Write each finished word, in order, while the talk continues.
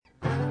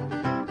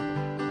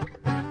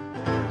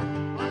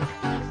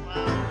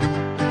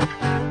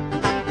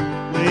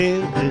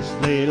This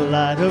little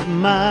light of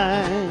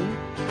mine,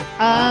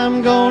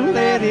 I'm gonna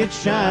let it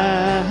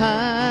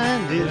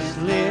shine. This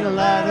little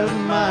light of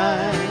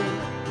mine,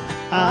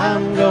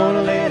 I'm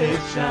gonna let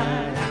it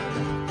shine.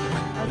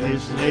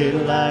 This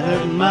little light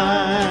of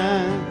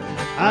mine,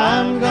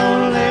 I'm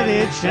gonna let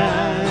it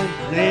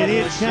shine. Let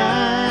it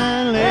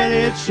shine, let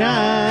it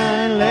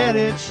shine, let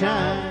it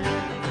shine.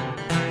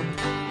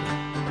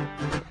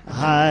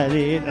 Hide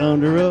it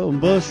under a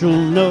bushel,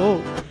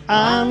 no,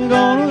 I'm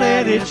gonna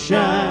let it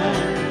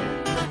shine.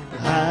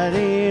 Hide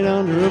it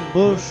under a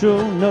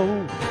bushel,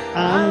 no,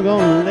 I'm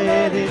gonna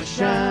let it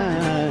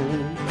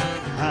shine.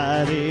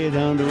 Hide it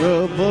under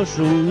a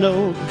bushel,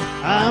 no,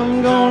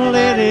 I'm gonna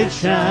let it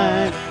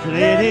shine.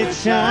 Let it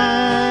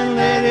shine,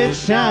 let it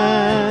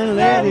shine,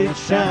 let it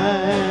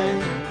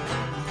shine.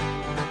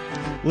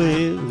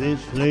 With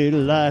this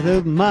little light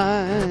of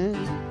mine,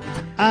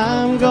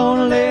 I'm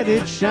gonna let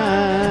it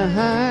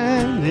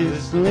shine.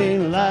 This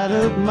little light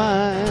of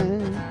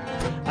mine,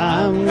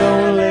 I'm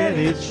gonna let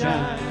it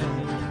shine.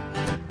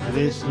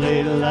 This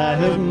little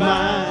light of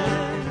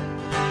mine,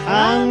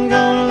 I'm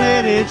gonna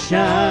let it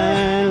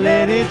shine.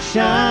 Let it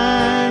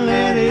shine,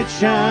 let it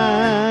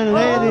shine,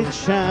 let it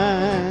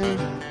shine.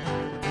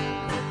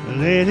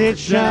 Let it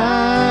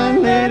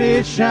shine, let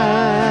it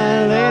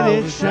shine, let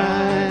it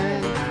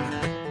shine.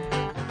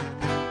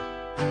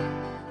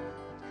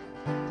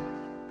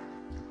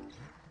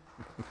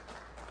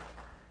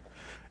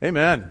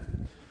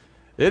 Amen.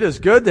 It is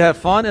good to have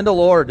fun in the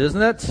Lord, isn't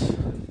it?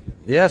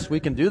 Yes, we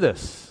can do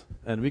this,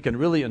 and we can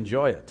really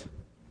enjoy it.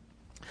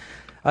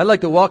 I'd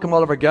like to welcome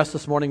all of our guests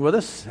this morning with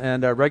us,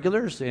 and our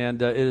regulars,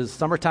 and it is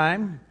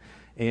summertime,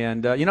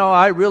 and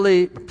I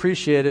really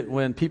appreciate it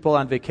when people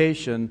on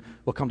vacation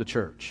will come to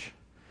church,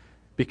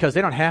 because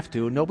they don't have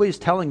to. Nobody's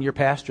telling your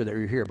pastor that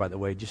you're here, by the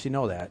way, just so you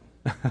know that.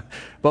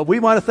 But we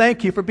want to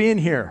thank you for being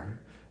here.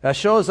 That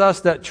shows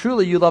us that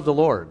truly you love the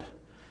Lord,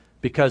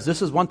 because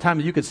this is one time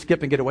that you could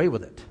skip and get away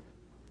with it.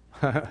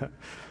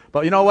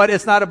 But you know what?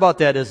 It's not about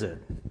that, is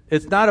it?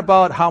 It's not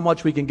about how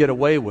much we can get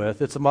away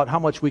with. It's about how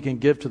much we can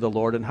give to the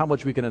Lord and how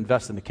much we can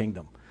invest in the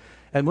kingdom.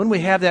 And when we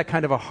have that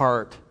kind of a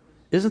heart,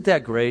 isn't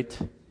that great?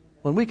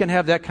 When we can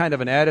have that kind of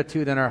an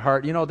attitude in our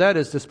heart, that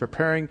is just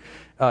preparing.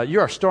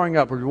 You are storing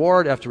up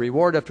reward after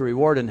reward after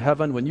reward in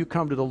heaven when you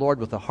come to the Lord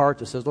with a heart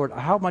that says, Lord,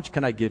 how much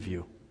can I give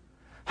you?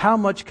 How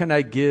much can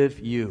I give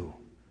you?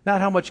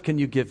 Not how much can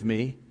you give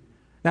me?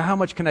 Not how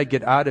much can I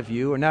get out of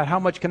you, or not how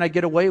much can I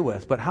get away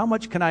with, but how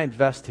much can I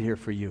invest here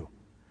for you?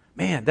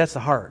 Man, that's the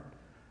heart.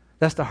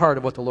 That's the heart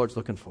of what the Lord's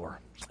looking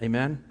for.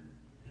 Amen?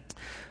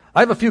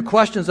 I have a few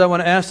questions I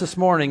want to ask this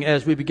morning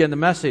as we begin the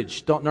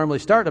message. Don't normally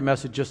start a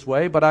message this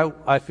way, but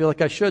I feel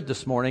like I should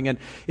this morning. And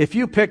if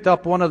you picked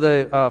up one of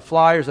the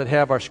flyers that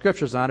have our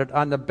scriptures on it,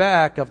 on the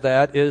back of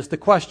that is the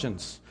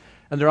questions.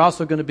 And they're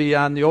also going to be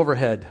on the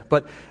overhead.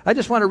 But I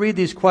just want to read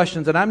these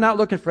questions, and I'm not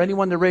looking for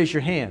anyone to raise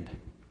your hand.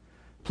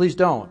 Please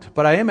don't.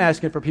 But I am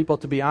asking for people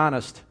to be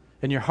honest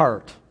in your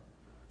heart.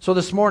 So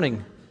this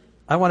morning,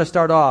 I want to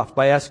start off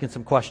by asking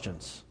some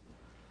questions.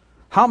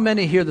 How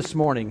many here this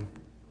morning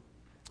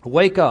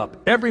wake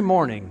up every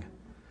morning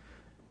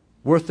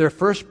with their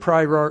first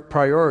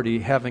priority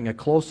having a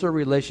closer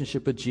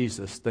relationship with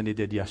Jesus than they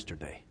did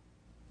yesterday?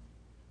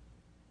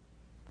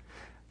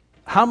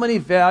 How many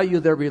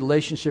value their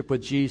relationship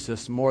with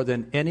Jesus more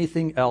than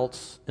anything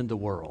else in the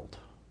world?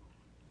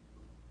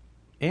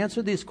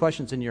 Answer these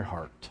questions in your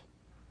heart.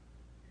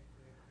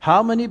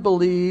 How many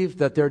believe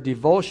that their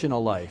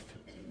devotional life,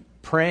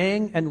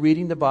 praying and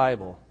reading the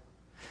Bible,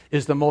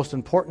 is the most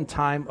important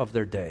time of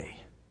their day?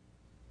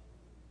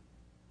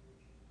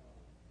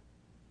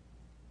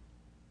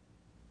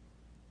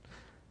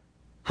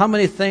 How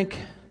many think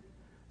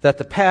that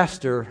the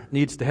pastor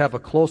needs to have a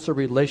closer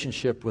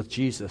relationship with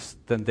Jesus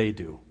than they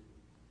do?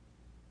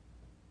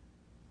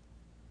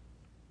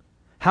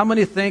 How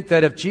many think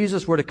that if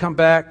Jesus were to come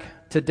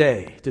back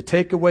today to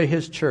take away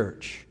his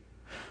church,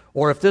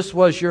 or if this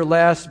was your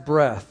last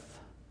breath,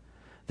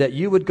 that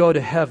you would go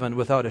to heaven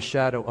without a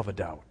shadow of a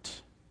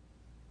doubt?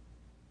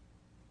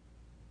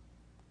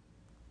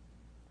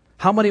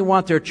 How many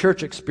want their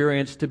church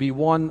experience to be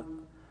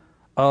one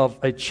of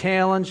a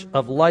challenge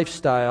of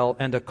lifestyle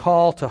and a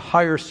call to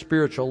higher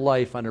spiritual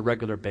life on a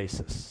regular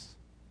basis?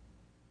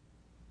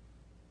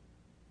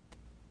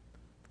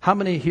 How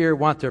many here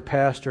want their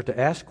pastor to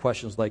ask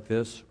questions like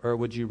this, or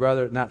would you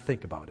rather not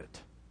think about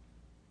it?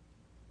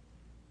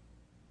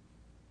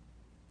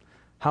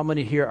 How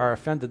many here are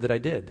offended that I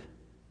did?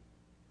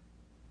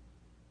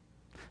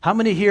 How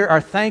many here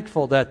are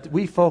thankful that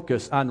we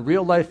focus on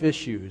real life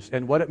issues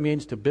and what it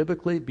means to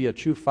biblically be a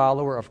true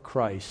follower of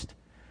Christ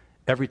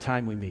every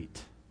time we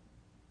meet?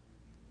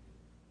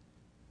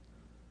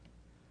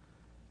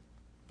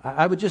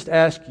 I would just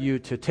ask you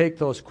to take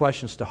those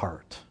questions to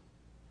heart.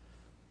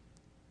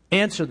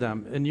 Answer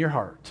them in your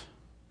heart,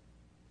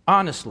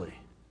 honestly,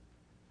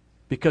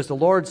 because the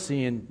Lord's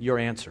seeing your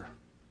answer.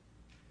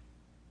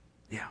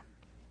 Yeah.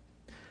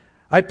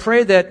 I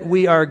pray that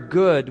we are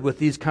good with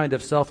these kind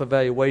of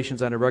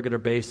self-evaluations on a regular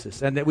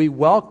basis, and that we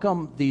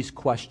welcome these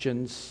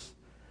questions,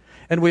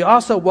 And we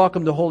also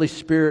welcome the Holy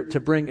Spirit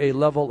to bring a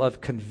level of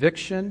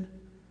conviction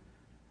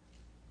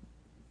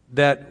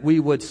that we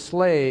would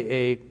slay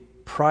a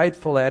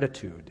prideful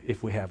attitude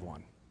if we have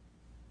one.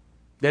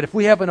 That if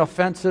we have an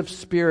offensive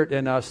spirit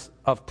in us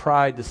of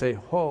pride to say,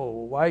 oh,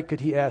 why could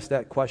he ask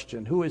that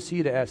question? Who is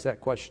he to ask that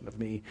question of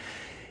me?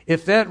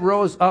 If that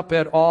rose up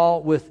at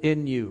all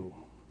within you,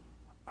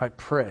 I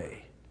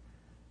pray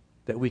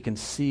that we can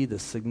see the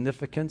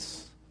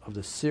significance of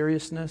the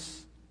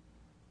seriousness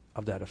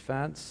of that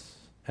offense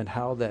and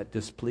how that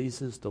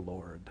displeases the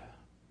Lord.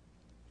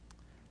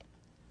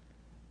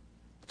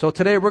 So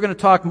today we're going to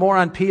talk more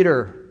on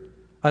Peter,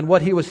 on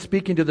what he was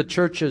speaking to the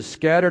churches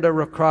scattered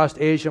across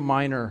Asia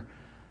Minor,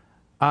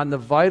 on the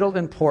vital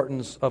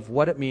importance of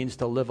what it means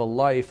to live a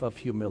life of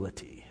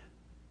humility.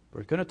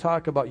 We're going to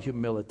talk about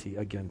humility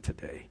again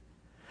today.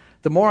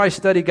 The more I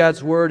study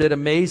God's Word, it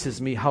amazes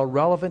me how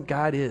relevant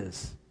God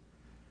is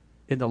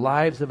in the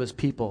lives of His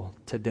people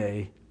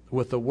today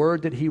with the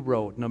Word that He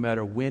wrote, no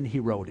matter when He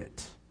wrote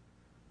it.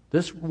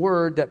 This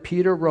word that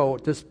Peter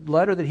wrote, this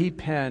letter that he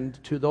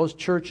penned to those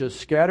churches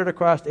scattered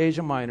across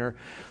Asia Minor,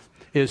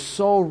 is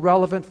so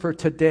relevant for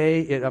today.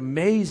 It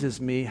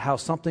amazes me how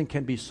something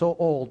can be so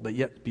old but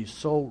yet be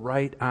so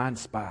right on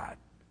spot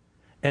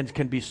and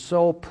can be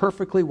so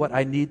perfectly what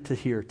I need to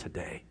hear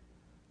today.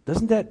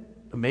 Doesn't that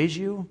amaze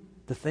you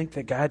to think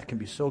that God can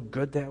be so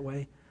good that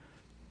way?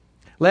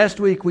 Last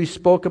week we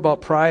spoke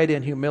about pride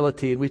and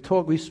humility, and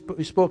we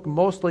spoke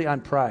mostly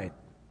on pride.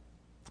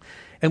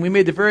 And we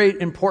made the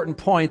very important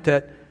point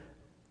that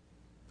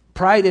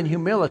pride and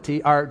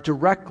humility are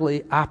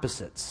directly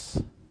opposites.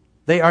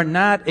 They are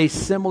not a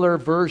similar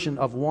version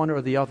of one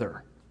or the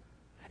other.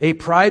 A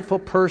prideful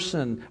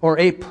person, or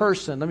a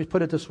person, let me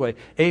put it this way,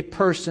 a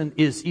person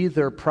is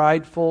either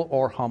prideful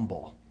or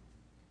humble.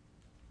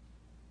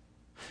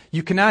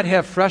 You cannot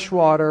have fresh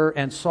water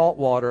and salt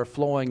water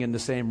flowing in the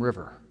same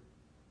river.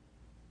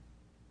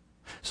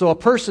 So a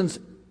person's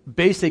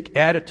basic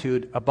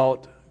attitude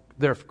about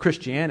their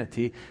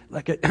Christianity,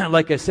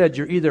 like I said,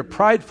 you're either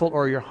prideful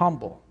or you're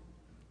humble.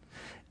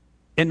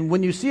 And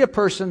when you see a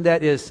person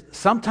that is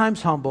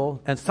sometimes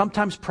humble and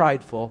sometimes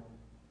prideful,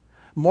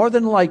 more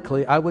than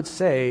likely I would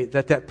say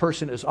that that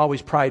person is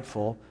always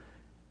prideful,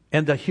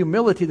 and the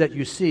humility that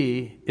you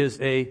see is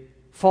a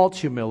false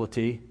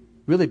humility,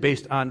 really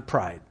based on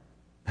pride.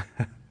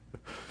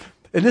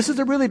 And this is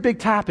a really big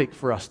topic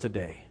for us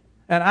today.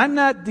 And I'm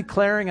not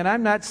declaring and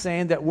I'm not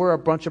saying that we're a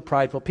bunch of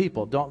prideful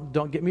people.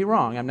 Don't get me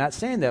wrong. I'm not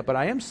saying that. But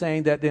I am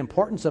saying that the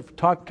importance of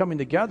coming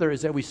together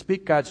is that we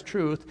speak God's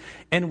truth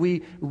and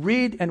we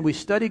read and we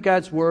study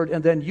God's Word,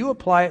 and then you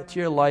apply it to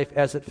your life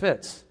as it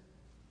fits.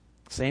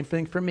 Same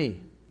thing for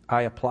me.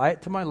 I apply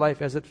it to my life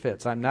as it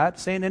fits. I'm not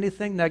saying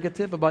anything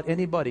negative about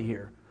anybody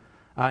here.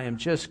 I am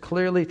just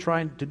clearly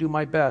trying to do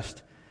my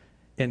best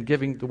in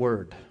giving the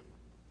Word.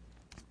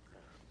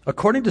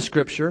 According to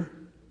Scripture,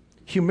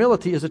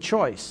 humility is a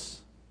choice.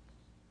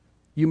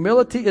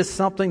 Humility is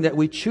something that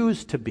we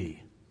choose to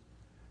be.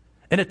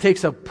 And it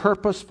takes a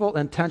purposeful,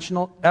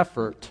 intentional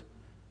effort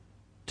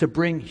to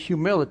bring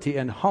humility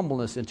and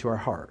humbleness into our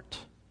heart.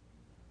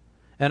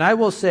 And I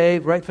will say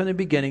right from the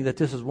beginning that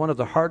this is one of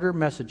the harder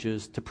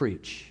messages to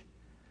preach.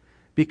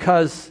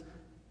 Because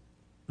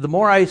the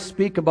more I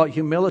speak about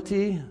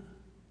humility,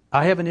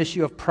 I have an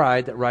issue of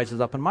pride that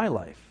rises up in my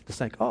life. To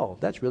think, oh,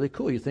 that's really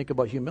cool. You think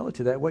about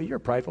humility that way, you're a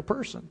prideful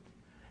person.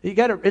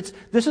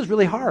 This is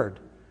really hard.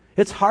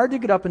 It's hard to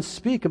get up and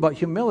speak about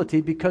humility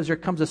because there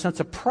comes a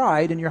sense of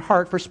pride in your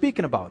heart for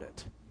speaking about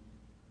it.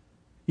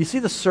 You see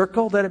the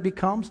circle that it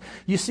becomes?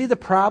 You see the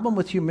problem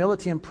with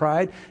humility and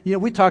pride? You know,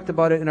 we talked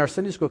about it in our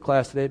Sunday school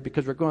class today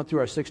because we're going through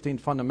our 16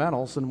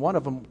 fundamentals, and one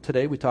of them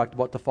today we talked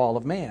about the fall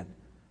of man.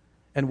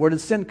 And where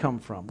did sin come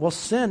from? Well,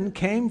 sin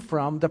came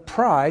from the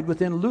pride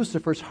within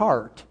Lucifer's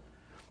heart,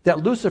 that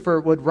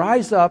Lucifer would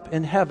rise up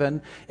in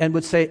heaven and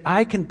would say,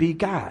 I can be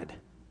God.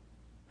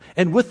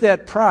 And with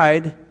that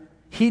pride,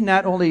 he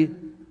not only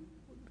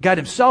got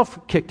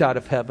himself kicked out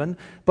of heaven,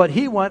 but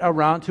he went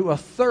around to a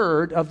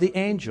third of the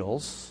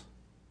angels,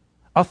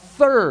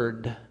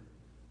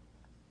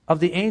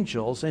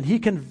 and he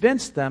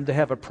convinced them to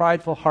have a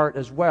prideful heart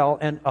as well,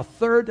 and a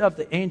third of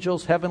the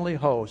angels' heavenly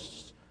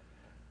hosts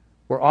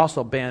were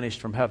also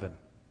banished from heaven.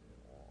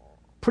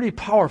 Pretty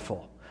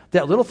powerful.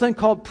 That little thing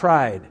called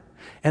pride.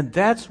 And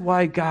that's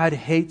why God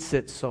hates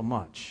it so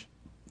much.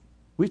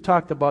 We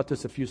talked about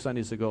this a few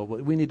Sundays ago.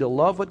 We need to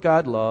love what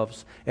God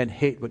loves and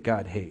hate what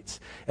God hates.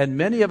 And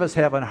many of us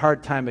have a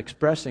hard time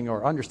expressing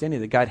or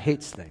understanding that God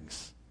hates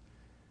things.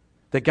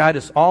 That God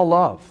is all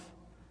love.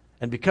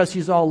 And because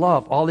He's all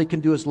love, all He can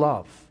do is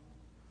love.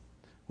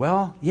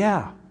 Well,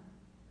 yeah.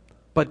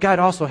 But God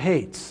also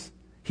hates.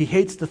 He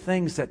hates the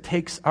things that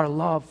takes our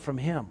love from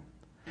Him.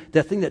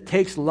 The thing that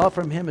takes love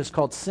from Him is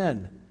called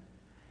sin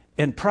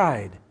and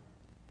pride.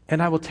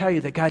 And I will tell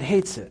you that God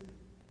hates it.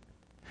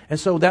 And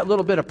so that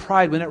little bit of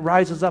pride, when it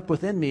rises up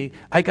within me,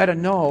 I got to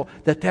know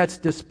that that's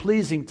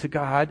displeasing to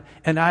God,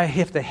 and I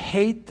have to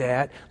hate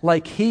that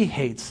like He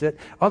hates it.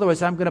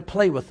 Otherwise, I'm going to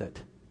play with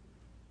it.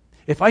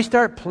 If I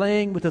start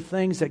playing with the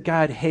things that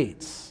God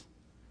hates,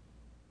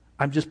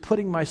 I'm just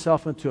putting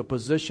myself into a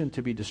position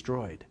to be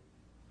destroyed.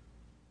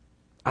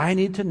 I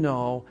need to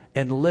know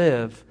and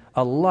live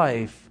a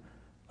life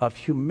of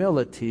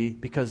humility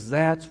because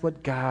that's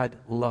what God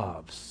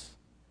loves.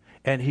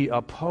 And He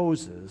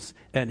opposes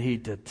and He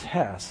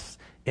detests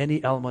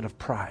any element of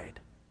pride.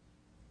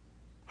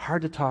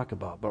 Hard to talk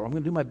about, but I'm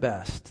going to do my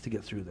best to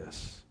get through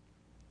this.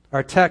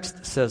 Our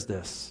text says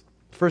this,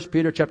 1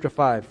 Peter chapter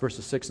 5,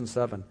 verses 6 and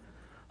 7.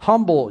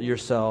 Humble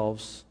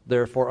yourselves,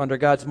 therefore, under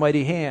God's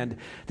mighty hand,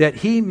 that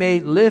He may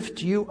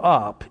lift you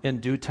up in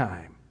due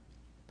time.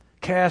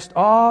 Cast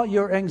all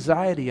your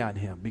anxiety on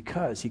Him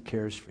because He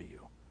cares for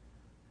you.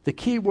 The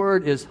key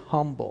word is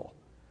humble.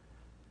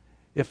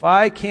 If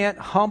I can't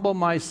humble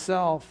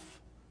myself,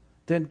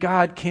 then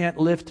God can't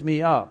lift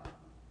me up.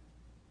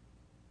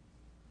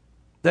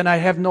 Then I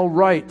have no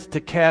right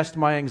to cast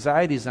my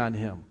anxieties on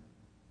Him.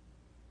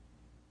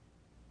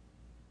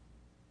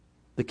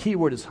 The key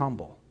word is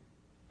humble.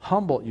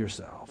 Humble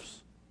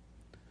yourselves.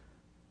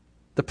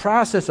 The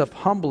process of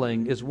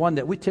humbling is one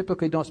that we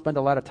typically don't spend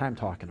a lot of time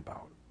talking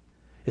about.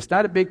 It's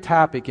not a big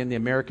topic in the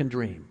American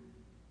dream.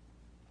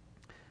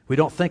 We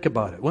don't think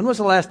about it. When was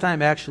the last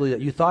time actually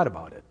that you thought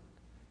about it?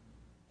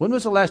 When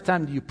was the last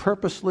time you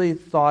purposely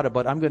thought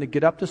about, I'm going to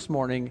get up this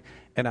morning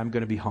and I'm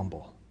going to be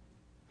humble?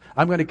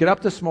 I'm going to get up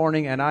this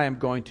morning and I am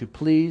going to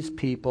please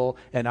people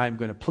and I'm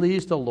going to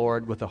please the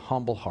Lord with a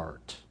humble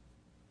heart.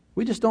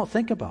 We just don't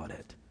think about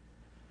it.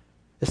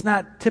 It's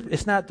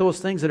not those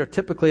things that are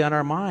typically on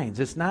our minds.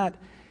 It's not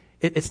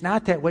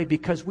that way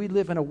because we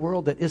live in a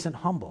world that isn't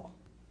humble.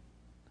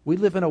 We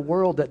live in a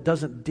world that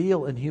doesn't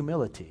deal in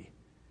humility.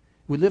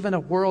 We live in a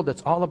world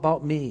that's all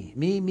about me.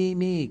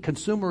 Me.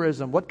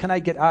 Consumerism. What can I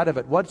get out of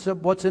it? What's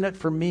in it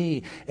for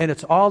me? And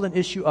it's all an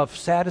issue of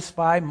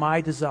satisfy my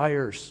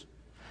desires.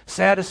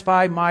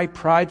 Satisfy my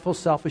prideful,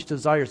 selfish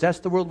desires. That's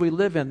the world we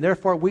live in.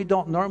 Therefore, we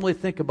don't normally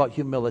think about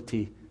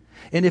humility.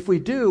 And if we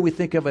do, we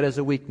think of it as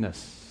a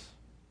weakness.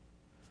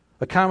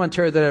 A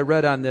commentary that I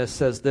read on this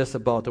says this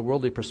about the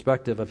worldly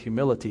perspective of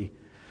humility.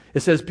 It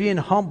says, being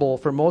humble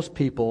for most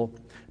people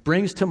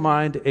brings to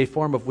mind a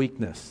form of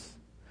weakness.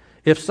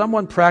 If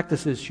someone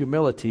practices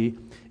humility,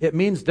 it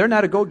means they're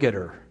not a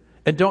go-getter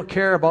and don't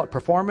care about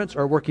performance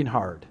or working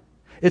hard.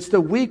 It's the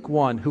weak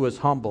one who is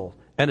humble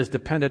and is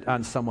dependent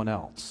on someone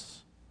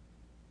else.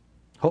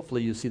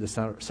 Hopefully you see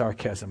the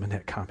sarcasm in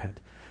that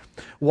comment.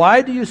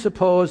 Why do you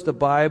suppose the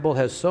Bible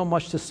has so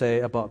much to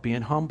say about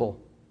being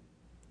humble?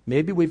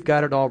 Maybe we've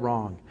got it all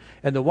wrong.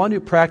 And the one who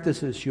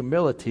practices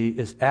humility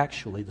is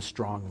actually the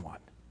strong one.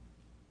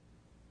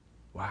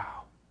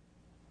 Wow.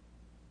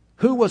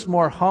 Who was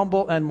more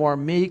humble and more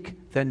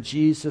meek than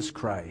Jesus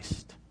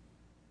Christ?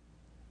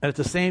 And at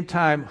the same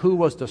time, who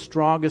was the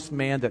strongest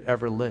man that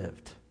ever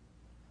lived?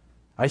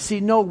 I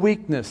see no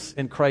weakness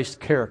in Christ's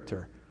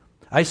character.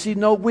 I see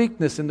no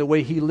weakness in the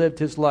way He lived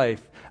His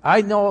life.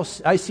 I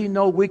see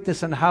no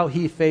weakness in how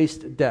He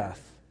faced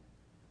death,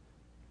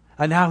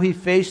 and how He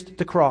faced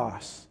the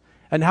cross,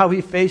 and how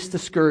He faced the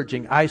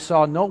scourging. I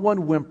saw no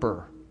one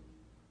whimper.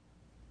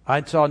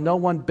 I saw no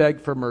one beg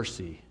for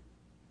mercy.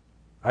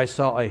 I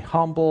saw a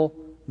humble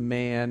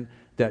man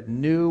that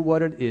knew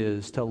what it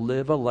is to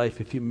live a life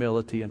of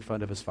humility in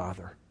front of his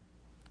Father.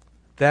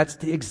 That's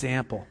the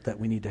example that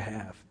we need to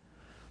have.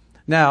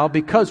 Now,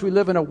 because we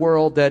live in a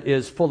world that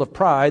is full of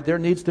pride, there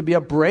needs to be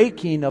a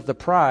breaking of the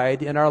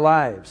pride in our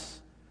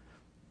lives.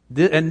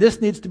 And this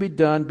needs to be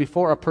done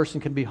before a person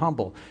can be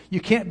humble.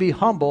 You can't be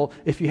humble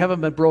if you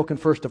haven't been broken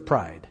first of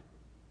pride.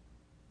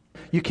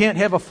 You can't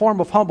have a form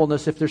of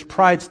humbleness if there's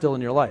pride still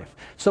in your life.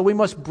 So we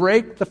must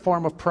break the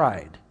form of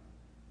pride.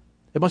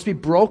 It must be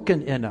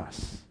broken in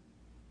us.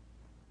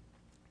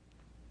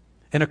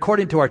 And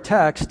according to our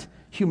text,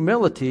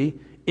 humility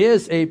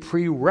is a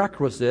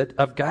prerequisite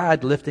of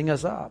God lifting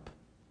us up.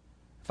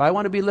 If I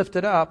want to be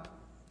lifted up,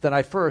 then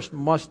I first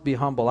must be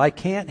humble. I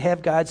can't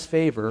have God's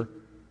favor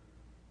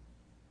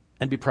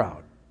and be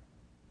proud.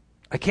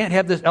 I can't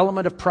have this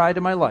element of pride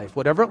in my life.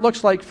 Whatever it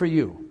looks like for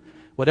you,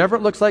 whatever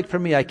it looks like for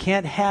me, I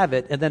can't have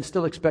it and then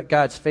still expect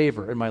God's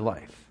favor in my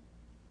life.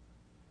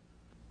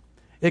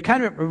 It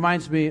kind of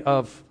reminds me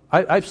of,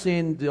 I've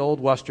seen the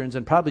old Westerns,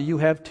 and probably you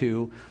have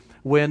too,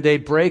 when they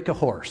break a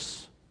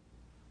horse.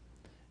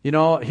 You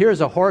know, here's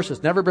a horse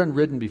that's never been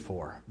ridden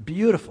before.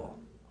 Beautiful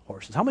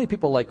horses. How many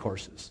people like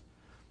horses?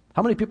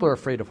 How many people are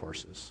afraid of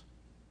horses?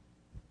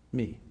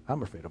 Me.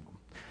 I'm afraid of them.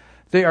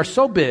 They are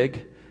so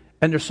big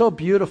and they're so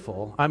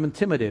beautiful, I'm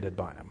intimidated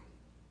by them.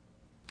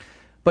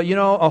 But you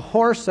know, a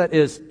horse that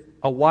is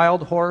a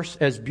wild horse,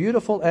 as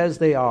beautiful as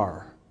they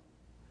are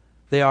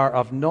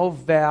of no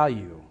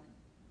value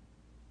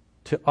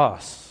to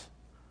us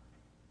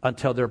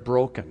until they're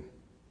broken.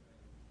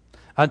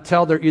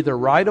 Until they're either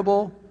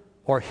rideable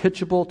or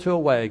hitchable to a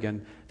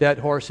wagon. That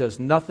horse has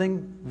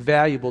nothing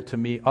valuable to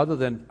me other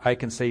than I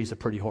can say he's a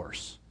pretty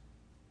horse.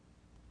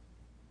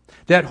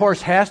 That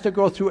horse has to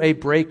go through a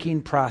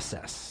breaking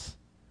process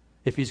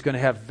if he's going to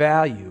have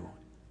value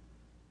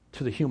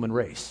to the human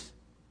race.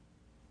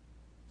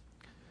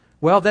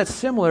 Well, that's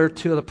similar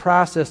to the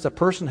process a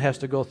person has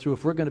to go through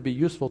if we're going to be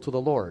useful to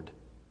the Lord.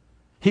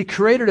 He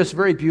created us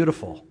very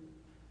beautiful.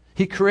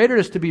 He created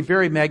us to be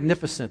very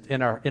magnificent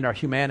in our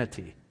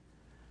humanity.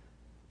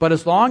 But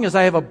as long as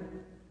I have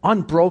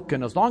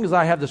as long as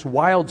I have this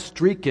wild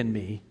streak in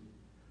me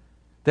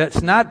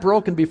that's not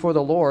broken before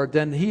the Lord,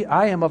 then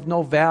I am of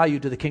no value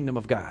to the kingdom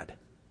of God.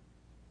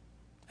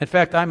 In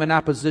fact, I'm in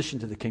opposition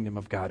to the kingdom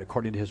of God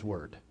according to His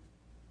Word.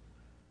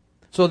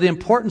 So the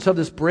importance of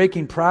this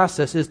breaking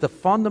process is the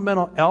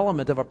fundamental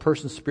element of a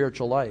person's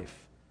spiritual life.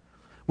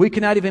 We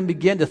cannot even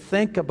begin to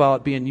think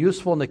about being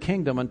useful in the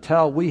kingdom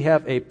until we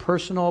have a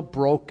personal,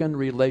 broken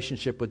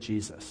relationship with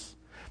Jesus.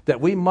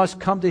 That we must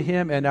come to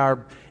Him in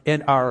our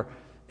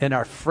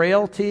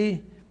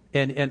frailty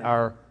and in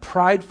our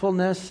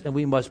pridefulness, and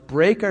we must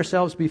break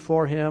ourselves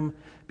before Him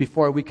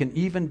before we can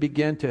even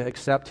begin to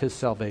accept His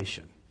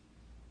salvation.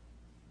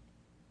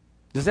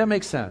 Does that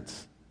make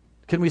sense?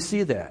 Can we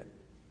see that?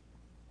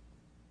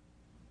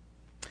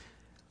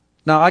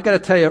 Now, I got to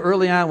tell you,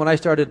 early on when I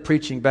started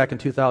preaching back in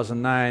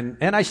 2009,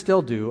 and I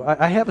still do,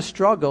 I have a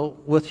struggle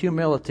with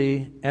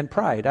humility and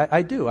pride.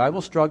 I do. I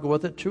will struggle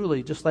with it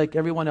truly, just like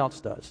everyone else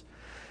does.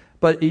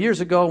 But years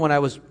ago when I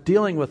was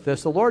dealing with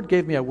this, the Lord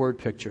gave me a word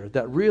picture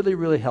that really,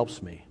 really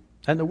helps me.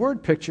 And the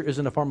word picture is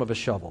in the form of a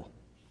shovel.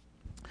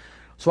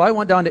 So I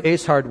went down to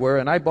Ace Hardware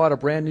and I bought a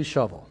brand new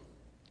shovel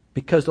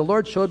because the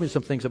Lord showed me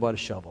some things about a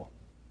shovel.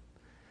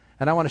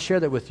 And I want to share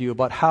that with you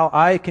about how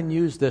I can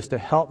use this to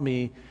help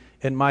me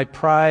in my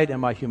pride and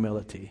my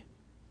humility.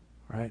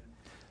 Right?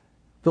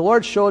 The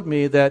Lord showed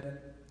me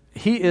that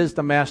He is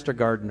the master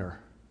gardener.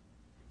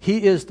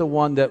 He is the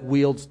one that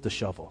wields the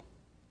shovel.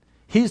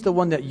 He's the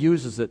one that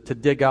uses it to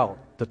dig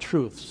out the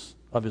truths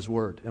of His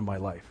Word in my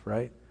life,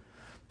 right?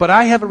 But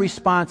I have a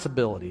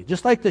responsibility.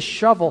 Just like the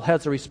shovel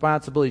has a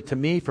responsibility to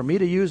me, for me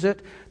to use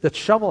it, the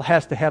shovel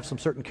has to have some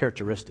certain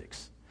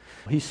characteristics.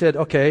 He said,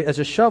 okay, as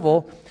a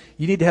shovel,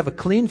 you need to have a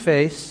clean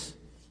face,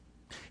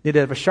 you need to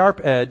have a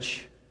sharp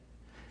edge,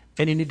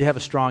 and you need to have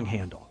a strong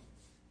handle.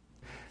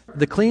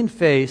 The clean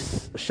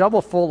face, a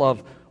shovel full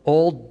of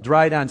old,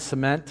 dried-on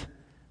cement,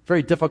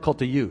 very difficult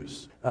to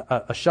use.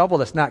 A shovel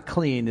that's not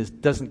clean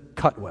doesn't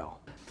cut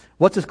well.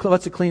 What's a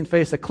clean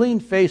face? A clean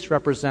face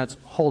represents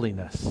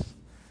holiness.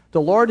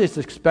 The Lord is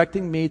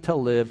expecting me to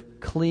live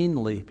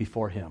cleanly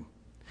before Him.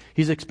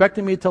 He's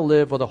expecting me to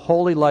live with a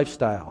holy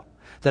lifestyle,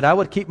 that I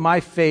would keep my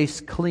face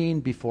clean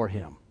before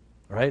Him.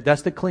 Right?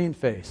 That's the clean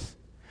face.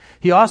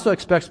 He also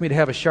expects me to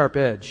have a sharp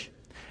edge.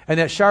 And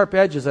that sharp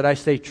edge is that I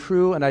stay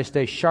true and I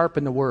stay sharp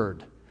in the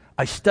Word.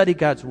 I study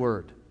God's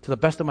Word to the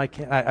best of my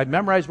can. I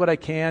memorize what I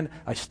can.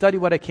 I study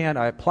what I can.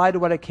 I apply to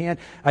what I can.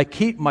 I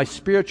keep my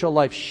spiritual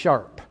life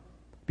sharp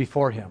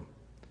before Him.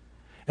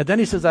 And then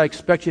He says, I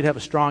expect you to have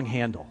a strong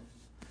handle.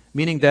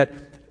 Meaning that,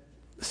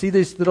 see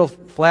these little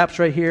flaps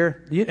right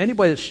here?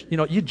 Anybody that's,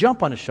 you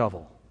jump on a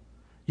shovel.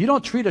 You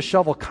don't treat a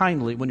shovel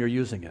kindly when you're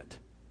using it.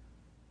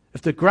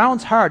 If the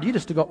ground's hard, you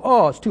just go,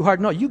 oh, it's too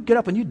hard. No, you get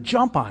up and you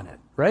jump on it,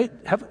 right?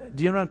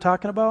 Do you know what I'm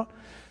talking about?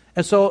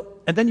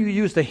 And then you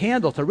use the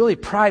handle to really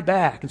pry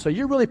back. And so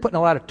you're really putting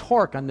a lot of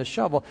torque on the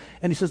shovel.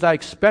 And He says, I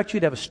expect you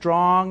to have a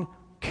strong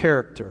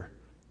character.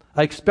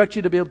 I expect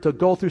you to be able to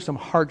go through some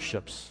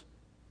hardships.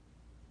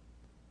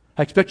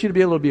 I expect you to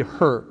be able to be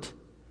hurt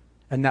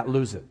and not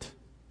lose it.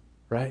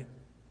 Right?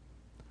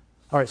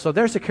 All right, so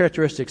there's the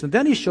characteristics. And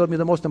then He showed me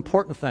the most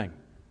important thing.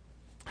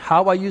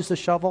 How I use the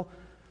shovel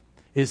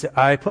is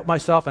I put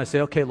myself and I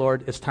say, okay,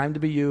 Lord, it's time to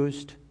be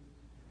used.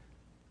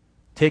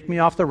 Take me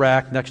off the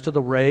rack next to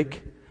the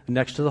rake,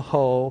 next to the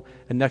hoe,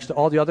 and next to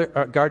all the other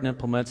garden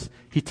implements.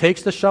 He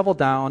takes the shovel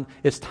down.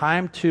 It's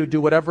time to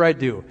do whatever I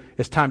do.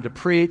 It's time to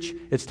preach.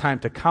 It's time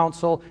to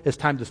counsel. It's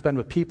time to spend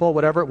with people,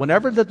 whatever.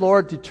 Whenever the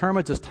Lord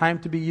determines it's time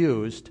to be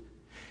used,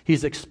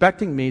 He's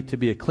expecting me to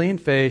be a clean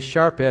face,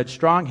 sharp edge,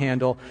 strong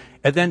handle,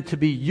 and then to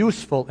be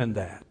useful in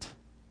that.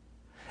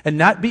 And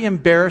not be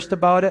embarrassed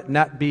about it,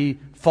 not be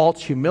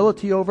false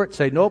humility over it.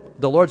 Say, nope,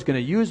 the Lord's going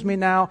to use me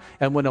now,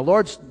 and when the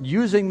Lord's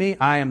using me,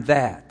 I am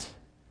that.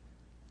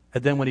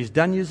 And then when He's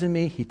done using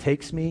me, He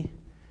takes me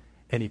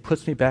and He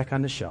puts me back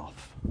on the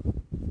shelf.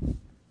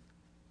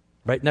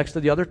 Right next to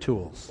the other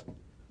tools.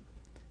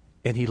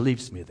 And He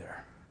leaves me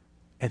there.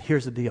 And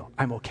here's the deal.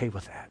 I'm okay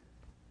with that.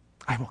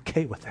 I'm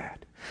okay with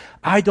that.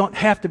 I don't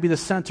have to be the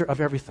center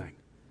of everything.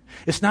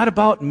 It's not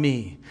about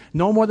me.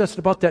 No more than it's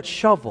about that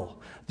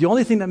shovel. The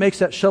only thing that makes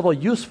that shovel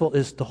useful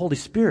is the Holy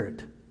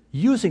Spirit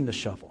using the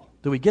shovel.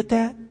 Do we get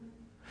that?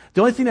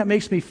 The only thing that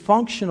makes me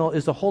functional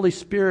is the Holy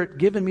Spirit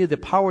giving me the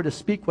power to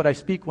speak what I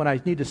speak when I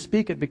need to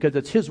speak it, because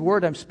it's His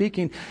Word I'm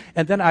speaking.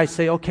 And then I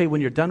say, okay, when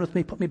you're done with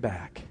me, put me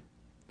back.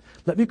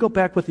 Let me go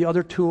back with the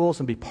other tools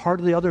and be part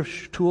of the other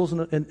tools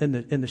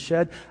in the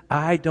shed.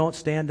 I don't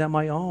stand on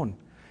my own.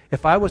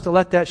 If I was to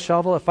let that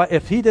shovel, if I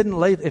didn't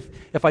lay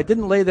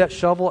that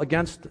shovel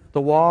against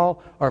the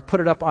wall or put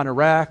it up on a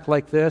rack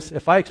like this,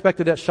 if I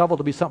expected that shovel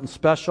to be something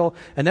special,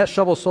 and that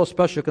shovel is so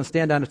special it can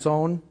stand on its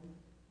own,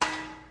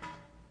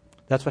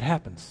 that's what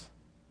happens.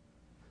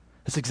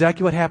 That's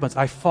exactly what happens.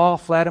 I fall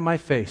flat on my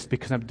face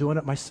because I'm doing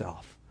it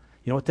myself.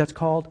 You know what that's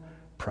called?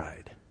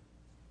 Pride.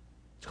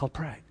 It's called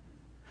pride.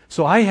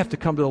 So I have to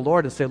come to the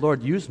Lord and say,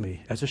 Lord, use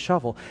me as a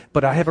shovel.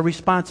 But I have a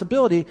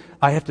responsibility.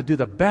 I have to do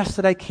the best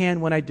that I can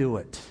when I do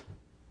it.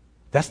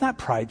 That's not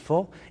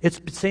prideful.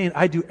 It's saying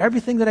I do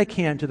everything that I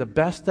can to the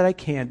best that I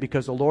can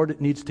because the Lord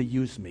needs to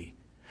use me.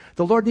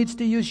 The Lord needs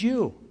to use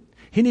you.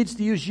 He needs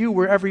to use you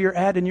wherever you're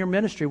at in your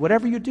ministry.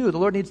 Whatever you do, the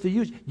Lord needs to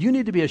use you. You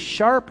need to be as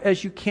sharp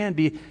as you can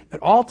be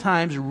at all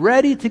times,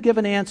 ready to give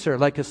an answer,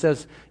 like it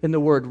says in the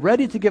Word,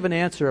 ready to give an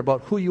answer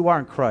about who you are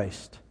in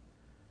Christ.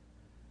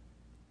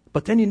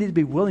 But then you need to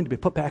be willing to be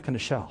put back on the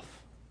shelf.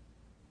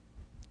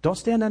 Don't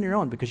stand on your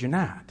own because you're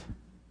not.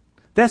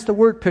 That's the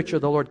word picture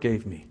the Lord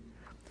gave me.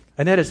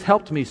 And that has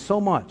helped me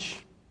so much.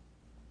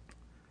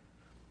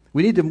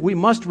 We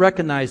must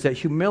recognize that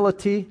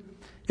humility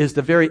is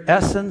the very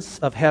essence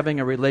of having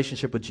a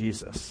relationship with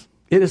Jesus.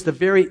 It is the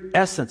very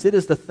essence. It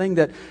is the thing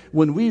that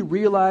when we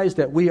realize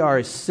that we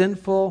are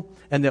sinful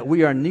and that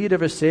we are in need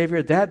of a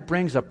Savior, that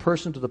brings a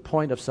person to the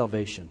point of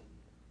salvation.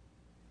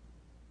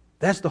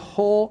 That's the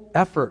whole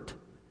effort.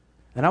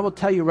 And I will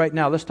tell you right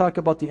now, let's talk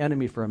about the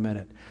enemy for a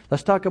minute.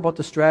 Let's talk about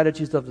the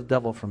strategies of the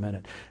devil for a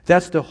minute.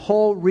 That's the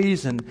whole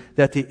reason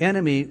that the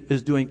enemy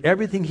is doing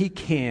everything he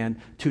can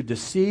to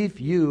deceive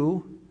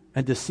you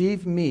and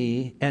deceive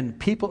me and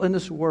people in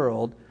this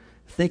world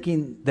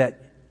thinking that,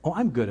 oh,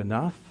 I'm good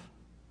enough.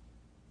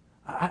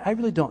 I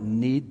really don't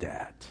need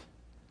that.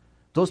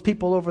 Those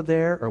people over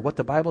there, or what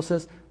the Bible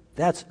says,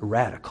 that's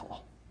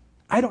radical.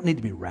 I don't need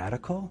to be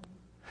radical.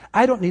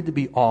 I don't need to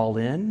be all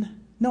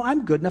in. No,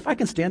 I'm good enough. I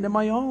can stand on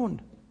my own.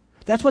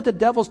 That's what the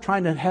devil's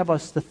trying to have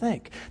us to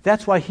think.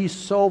 That's why he's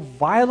so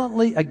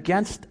violently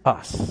against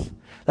us.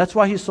 That's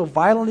why he's so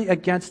violently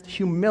against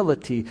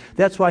humility.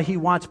 That's why he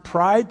wants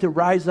pride to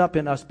rise up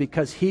in us,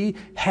 because he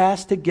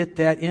has to get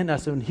that in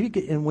us. And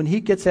when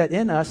he gets that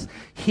in us,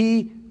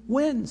 he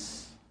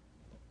wins.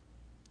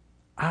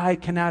 I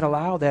cannot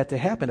allow that to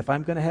happen. If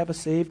I'm going to have a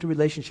saved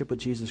relationship with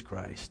Jesus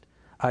Christ,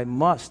 I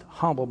must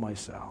humble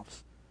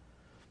myself.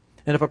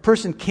 And if a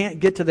person can't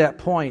get to that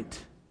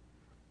point,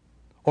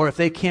 or if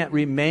they can't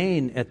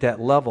remain at that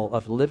level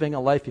of living a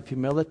life of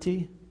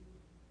humility,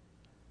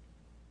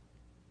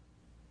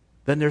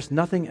 then there's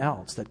nothing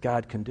else that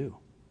God can do.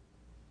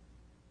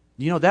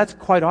 You know, that's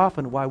quite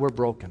often why we're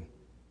broken.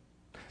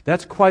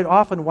 That's quite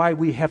often why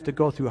we have to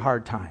go through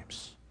hard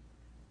times.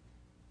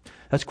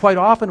 That's quite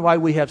often why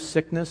we have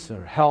sickness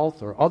or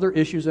health or other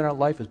issues in our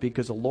life, is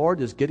because the Lord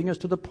is getting us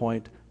to the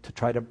point to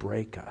try to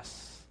break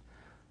us.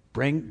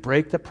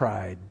 Break the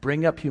pride.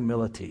 Bring up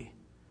humility.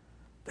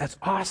 That's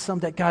awesome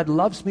that God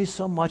loves me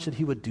so much that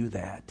he would do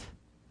that.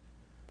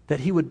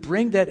 That he would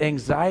bring that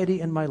anxiety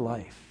in my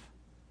life.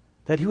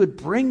 That he would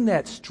bring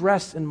that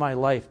stress in my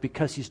life,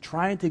 because he's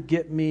trying to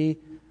get me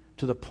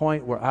to the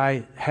point where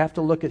I have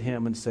to look at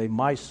him and say,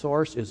 my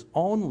source is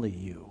only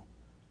you.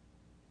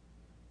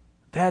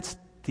 That's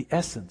the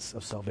essence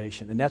of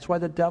salvation. And that's why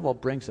the devil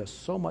brings us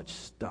so much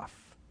stuff.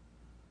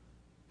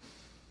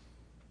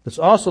 There's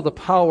also the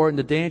power and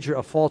the danger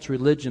of false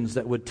religions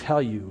that would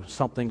tell you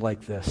something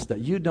like this, that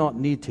you don't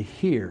need to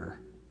hear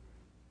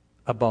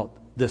about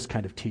this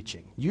kind of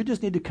teaching. You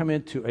just need to come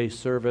into a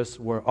service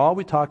where all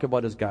we talk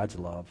about is God's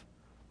love.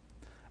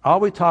 All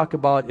we talk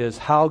about is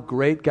how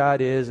great God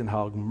is and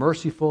how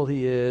merciful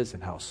he is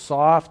and how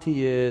soft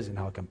he is and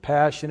how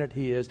compassionate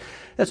he is.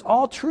 That's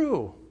all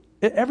true.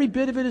 Every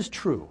bit of it is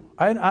true.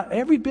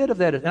 Every bit of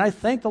that is, and I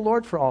thank the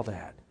Lord for all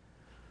that.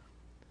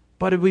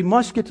 But we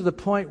must get to the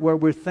point where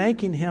we're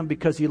thanking him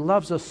because he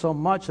loves us so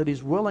much that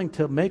he's willing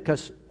to make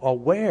us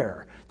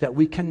aware that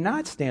we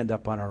cannot stand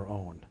up on our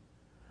own,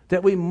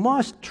 that we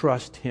must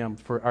trust him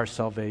for our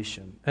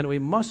salvation, and we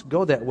must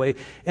go that way.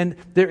 And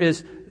there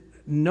is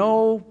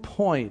no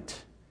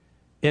point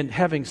in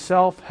having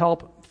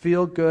self-help,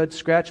 feel-good,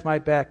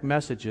 scratch-my-back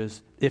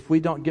messages if we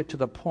don't get to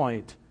the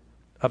point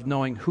of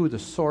knowing who the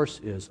source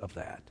is of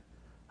that.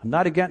 I'm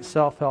not against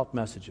self-help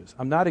messages.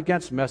 I'm not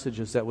against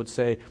messages that would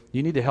say,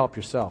 you need to help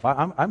yourself.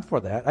 I'm for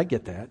that. I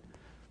get that.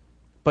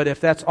 But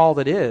if that's all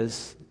that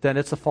is, then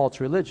it's a false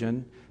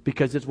religion,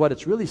 because what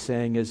it's really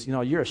saying is,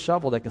 you're a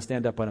shovel that can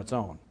stand up on its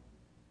own.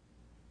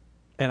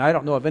 And I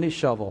don't know of any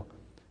shovel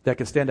that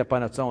can stand up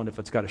on its own if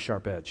it's got a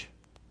sharp edge.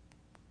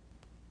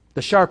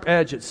 The sharp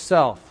edge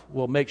itself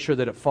will make sure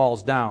that it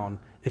falls down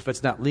if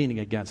it's not leaning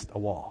against a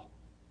wall.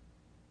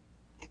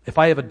 If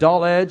I have a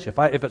dull edge,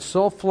 if it's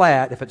so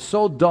flat, if it's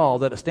so dull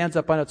that it stands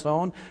up on its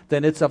own,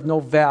 then it's of no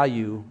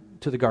value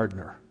to the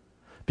gardener,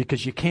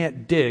 because you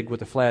can't dig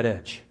with a flat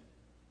edge.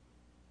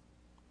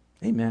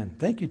 Amen.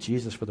 Thank you,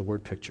 Jesus, for the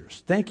word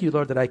pictures. Thank you,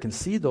 Lord, that I can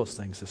see those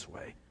things this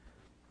way.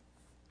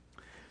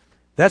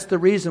 That's the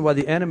reason why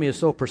the enemy is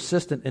so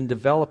persistent in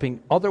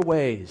developing other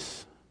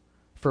ways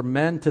for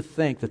men to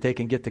think that they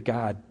can get to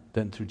God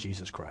than through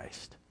Jesus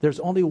Christ. There's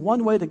only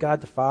one way to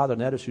God the Father,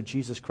 and that is through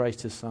Jesus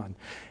Christ, his Son.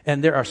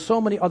 And there are so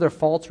many other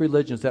false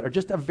religions that are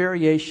just a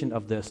variation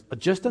of this,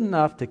 just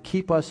enough to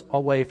keep us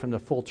away from the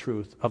full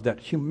truth of that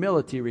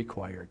humility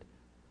required.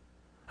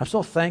 I'm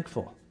so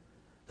thankful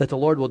that the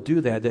Lord will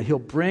do that he'll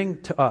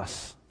bring to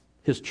us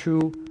his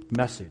true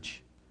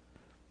message.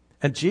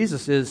 And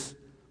Jesus is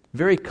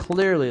very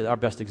clearly our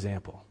best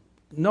example.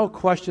 No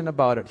question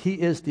about it. He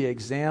is the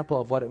example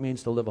of what it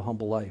means to live a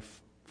humble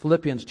life.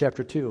 Philippians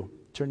chapter 2.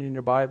 Turn in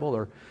your Bible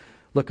or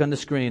look on the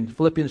screen.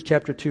 Philippians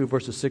chapter 2,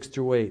 verses 6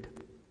 through 8.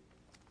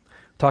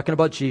 Talking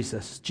about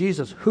Jesus.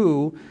 Jesus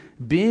who,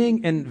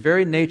 being in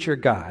very nature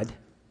God,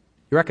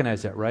 you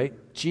recognize that, right?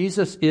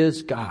 Jesus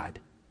is God,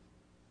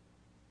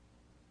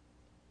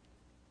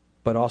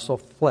 but also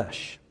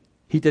flesh.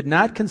 He did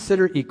not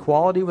consider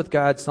equality with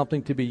God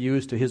something to be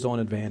used to his own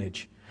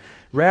advantage.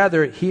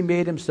 Rather, he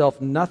made himself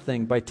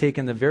nothing by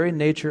taking the very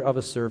nature of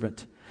a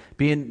servant,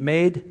 being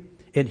made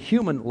in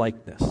human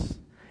likeness.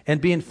 And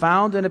being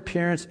found in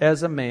appearance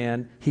as a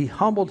man, he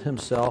humbled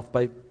himself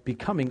by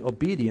becoming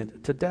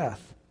obedient to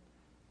death.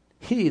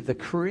 He, the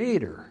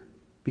Creator,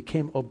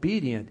 became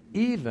obedient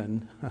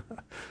even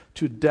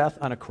to death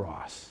on a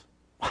cross.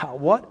 Wow,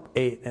 what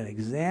an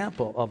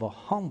example of a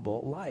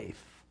humble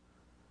life.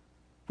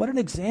 What an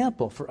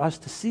example for us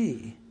to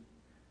see.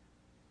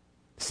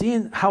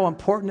 Seeing how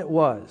important it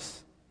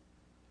was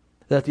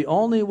that the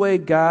only way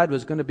God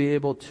was going to be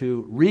able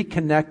to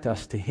reconnect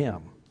us to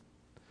Him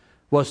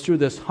was through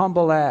this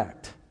humble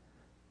act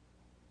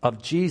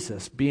of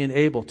Jesus being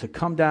able to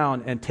come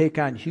down and take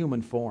on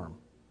human form.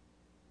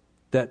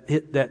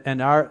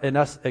 And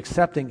us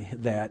accepting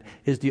that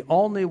is the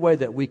only way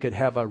that we could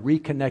have a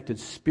reconnected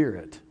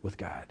spirit with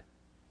God.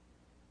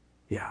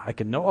 Yeah, I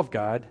can know of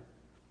God,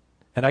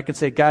 and I can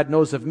say God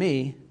knows of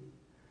me,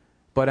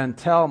 but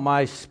until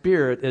my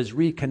spirit is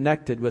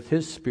reconnected with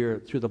His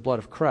Spirit through the blood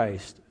of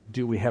Christ,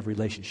 do we have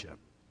relationship?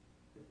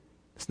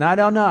 It's not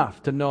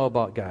enough to know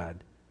about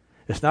God.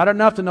 It's not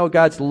enough to know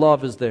God's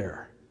love is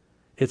there.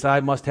 It's I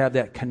must have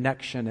that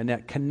connection, and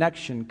that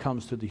connection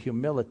comes through the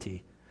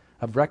humility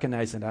of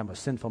recognizing that I'm a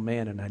sinful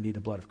man and I need the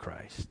blood of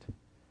Christ.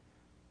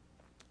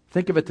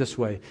 Think of it this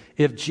way.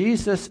 If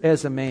Jesus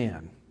as a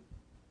man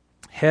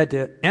had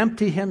to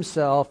empty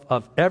himself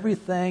of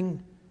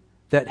everything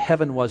that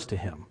heaven was to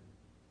him,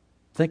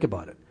 think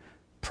about it.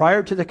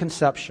 Prior to the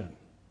conception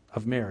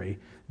of Mary,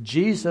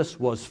 Jesus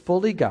was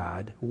fully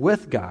God,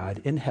 with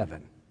God in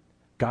heaven.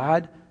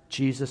 God,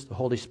 Jesus, the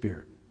Holy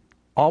Spirit.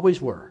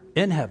 Always were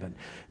in heaven.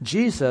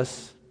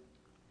 Jesus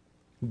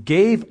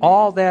gave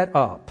all that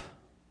up.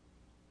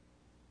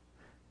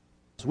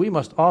 So we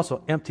must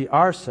also empty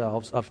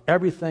ourselves of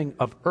everything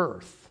of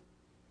earth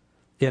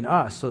in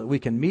us so that we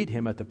can meet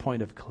Him at the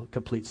point of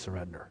complete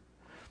surrender.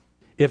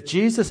 If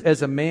Jesus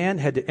as a man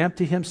had to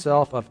empty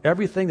himself of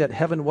everything that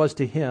heaven was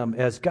to Him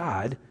as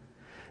God,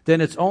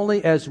 then it's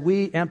only as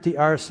we empty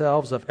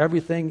ourselves of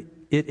everything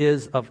it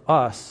is of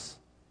us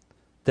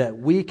that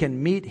we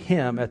can meet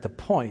Him at the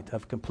point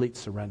of complete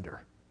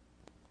surrender.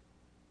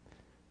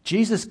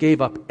 Jesus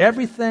gave up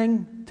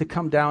everything to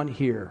come down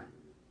here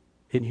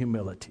in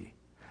humility.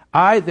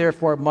 I,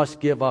 therefore,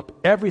 must give up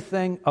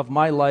everything of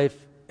my life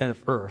and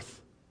of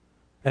earth.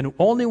 And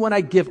only when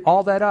I give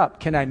all that up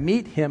can I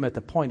meet Him at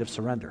the point of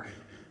surrender.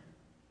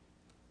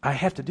 I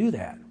have to do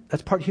that.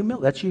 That's part of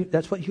humility.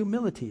 That's what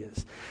humility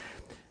is.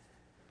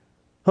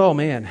 Oh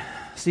man,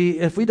 see,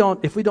 if we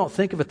don't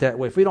think of it that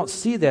way, if we don't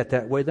see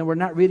that way, then we're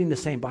not reading the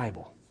same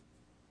Bible,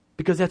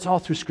 because that's all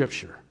through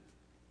Scripture.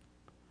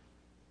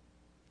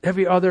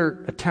 Every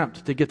other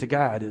attempt to get to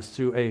God is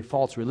through a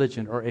false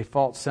religion or a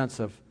false sense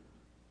of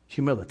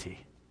humility.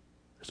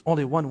 There's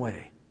only one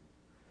way.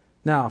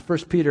 Now, 1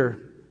 Peter,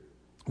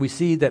 we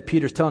see that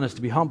Peter's telling us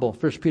to be humble.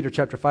 1 Peter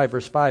chapter 5,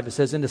 verse 5, it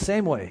says, in the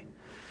same way,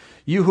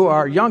 you who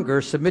are younger,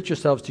 submit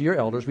yourselves to your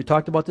elders. We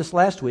talked about this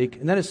last week.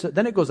 And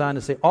then it goes on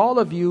to say, all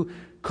of you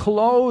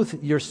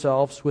clothe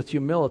yourselves with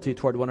humility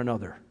toward one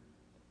another.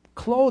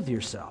 Clothe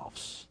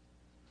yourselves.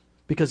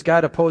 Because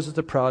God opposes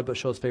the proud but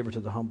shows favor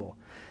to the humble.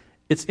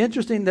 It's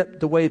interesting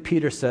that the way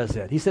Peter says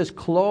that. He says,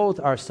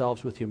 clothe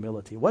ourselves with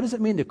humility. What does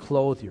it mean to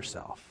clothe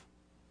yourself?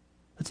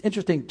 That's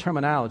interesting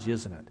terminology,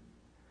 isn't it?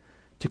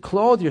 To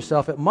clothe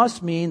yourself, it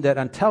must mean that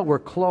until we're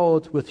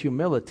clothed with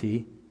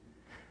humility,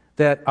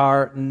 that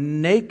our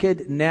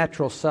naked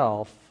natural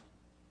self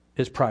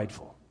is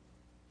prideful.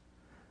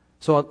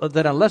 So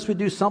that unless we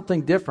do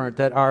something different,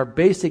 that our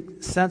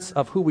basic sense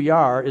of who we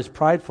are is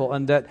prideful,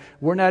 and that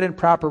we're not in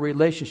proper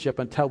relationship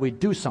until we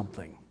do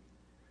something.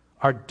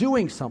 Our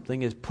doing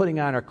something is putting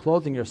on or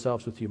clothing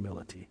ourselves with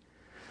humility.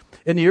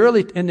 In the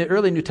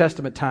early New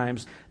Testament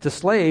times, the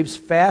slaves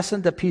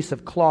fastened a piece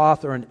of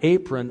cloth or an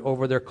apron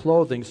over their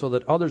clothing so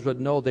that others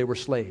would know they were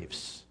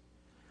slaves.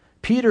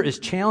 Peter is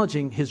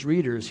challenging his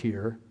readers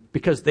here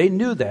because they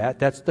knew that.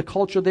 That's the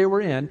culture they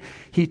were in.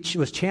 He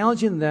was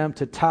challenging them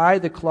to tie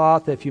the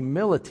cloth of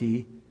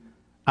humility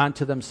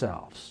onto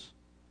themselves.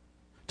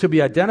 To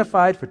be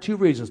identified for two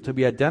reasons. To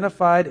be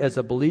identified as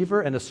a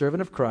believer and a servant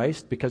of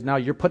Christ, because now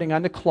you're putting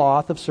on the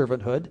cloth of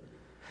servanthood.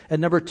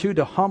 And number two,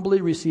 to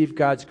humbly receive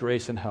God's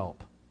grace and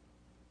help.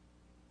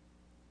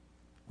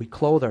 We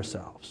clothe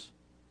ourselves.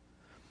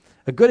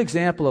 A good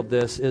example of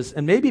this is,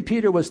 and maybe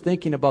Peter was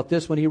thinking about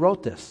this when he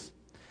wrote this.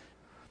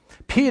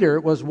 Peter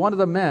was one of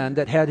the men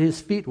that had his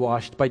feet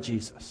washed by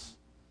Jesus.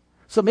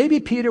 So maybe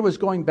Peter was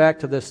going back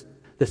to this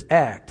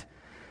act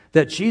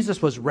that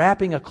Jesus was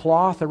wrapping a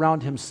cloth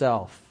around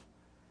himself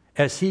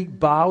as he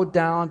bowed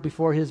down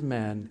before his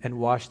men and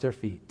washed their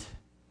feet.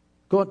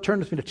 Turn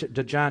with me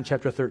to John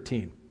chapter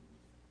 13.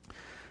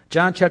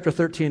 John chapter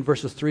 13,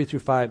 verses 3 through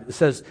 5. It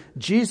says,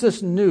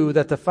 Jesus knew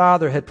that the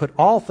Father had put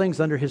all things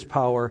under his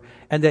power,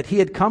 and that he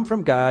had come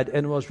from God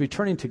and was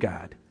returning to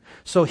God.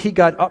 So he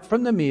got up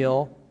from the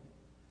meal,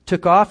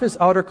 took off his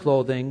outer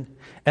clothing,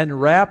 and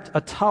wrapped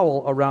a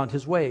towel around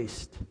his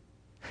waist.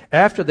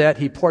 After that,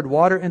 he poured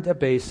water into a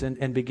basin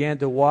and began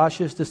to wash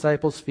his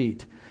disciples'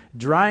 feet,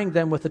 drying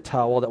them with the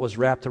towel that was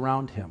wrapped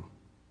around him.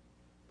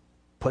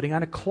 Putting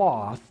on a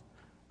cloth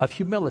of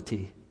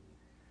humility,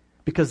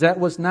 because that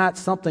was not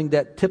something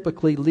that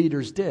typically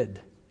leaders did.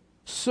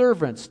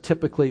 Servants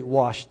typically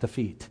washed the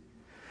feet.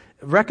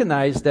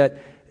 Recognize that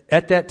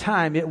at that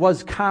time it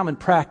was common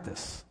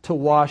practice to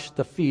wash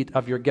the feet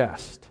of your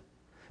guest.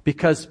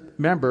 Because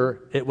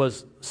remember, it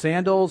was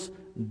sandals,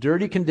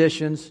 dirty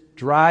conditions,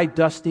 dry,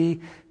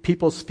 dusty.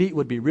 People's feet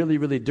would be really,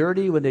 really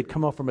dirty when they'd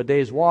come up from a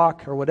day's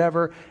walk or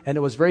whatever. And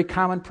it was very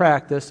common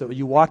practice that when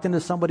you walked into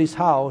somebody's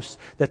house,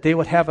 that they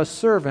would have a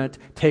servant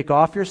take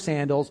off your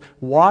sandals,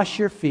 wash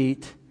your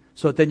feet,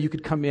 so that then you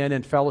could come in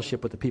and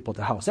fellowship with the people at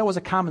the house. That was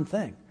a common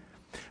thing.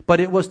 But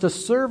it was the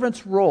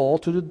servant's role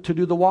to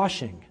do the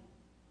washing.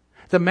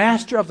 The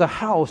master of the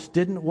house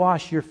didn't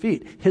wash your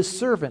feet. His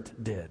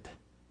servant did.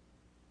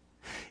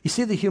 You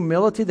see the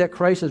humility that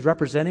Christ is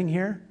representing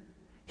here?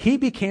 He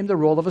became the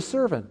role of a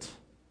servant.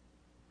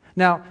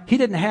 Now, he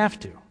didn't have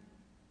to.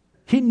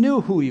 He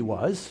knew who he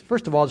was.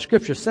 First of all, the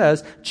scripture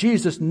says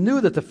Jesus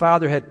knew that the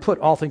Father had put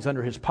all things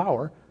under his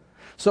power.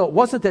 So it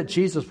wasn't that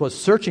Jesus was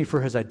searching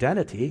for his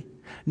identity.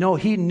 No,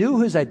 he knew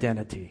his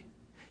identity.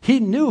 He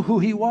knew who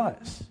he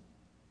was.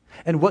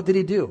 And what did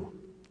he do?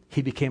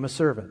 He became a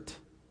servant.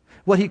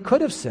 What he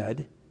could have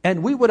said,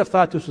 and we would have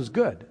thought this was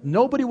good.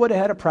 Nobody would have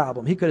had a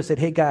problem. He could have said,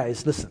 hey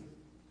guys, listen,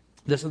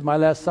 this is my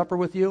last supper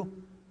with you.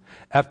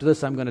 After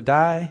this, I'm going to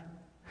die.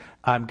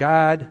 I'm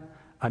God.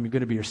 I'm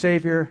going to be your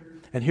Savior.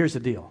 And here's the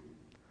deal.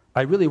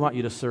 I really want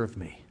you to serve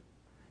me.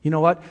 You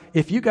know what?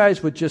 If you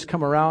guys would just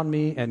come around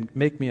me and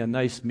make me a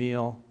nice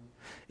meal,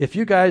 if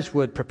you guys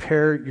would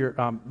prepare your,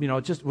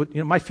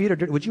 my feet are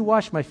dirty. Would you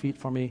wash my feet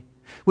for me?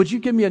 Would you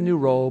give me a new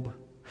robe?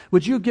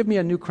 Would you give me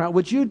a new crown?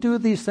 Would you do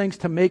these things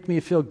to make me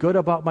feel good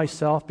about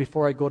myself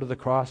before I go to the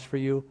cross for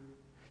you?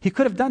 He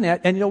could have done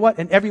that, and you know what?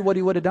 And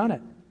everybody would have done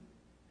it.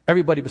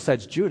 Everybody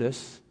besides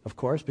Judas, of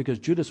course, because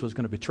Judas was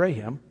going to betray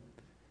him.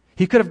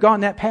 He could have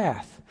gone that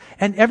path,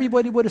 and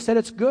everybody would have said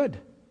it's good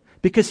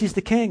because he's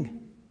the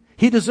king.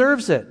 He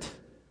deserves it.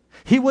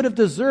 He would have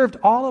deserved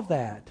all of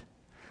that.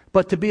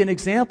 But to be an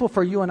example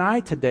for you and I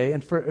today,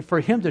 and for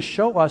him to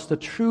show us the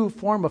true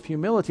form of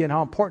humility and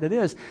how important it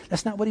is,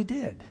 that's not what he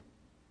did.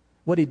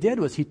 What he did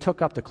was he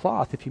took up the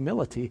cloth of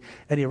humility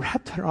and he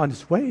wrapped it around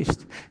his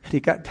waist and he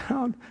got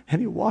down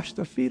and he washed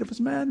the feet of his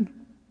men.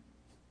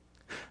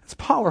 It's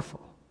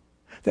powerful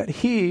that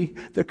he,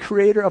 the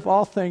creator of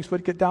all things,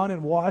 would get down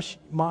and wash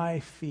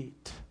my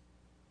feet.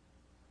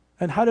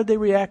 And how did they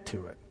react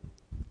to it?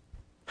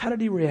 How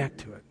did he react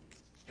to it?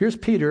 Here's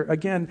Peter.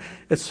 Again,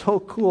 it's so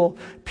cool.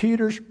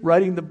 Peter's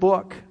writing the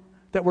book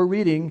that we're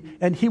reading,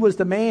 and he was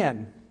the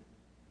man.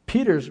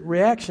 Peter's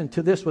reaction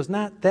to this was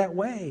not that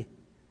way.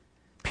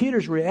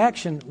 Peter's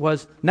reaction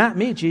was, not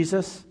me,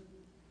 Jesus.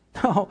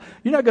 No,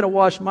 you're not going to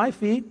wash my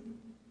feet.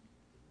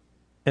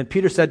 And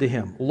Peter said to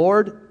him,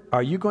 Lord,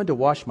 are you going to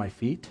wash my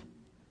feet?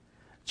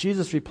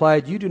 Jesus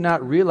replied, you do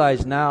not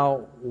realize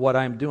now what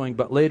I'm doing,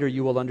 but later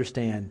you will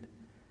understand.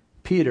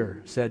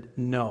 Peter said,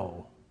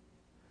 no.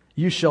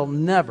 You shall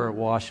never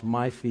wash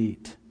my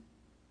feet. Do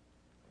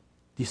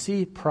you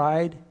see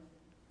pride?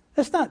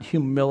 That's not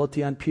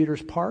humility on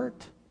Peter's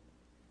part.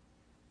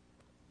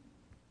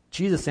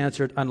 Jesus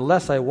answered,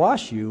 unless I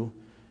wash you,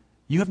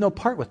 you have no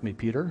part with me,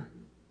 Peter.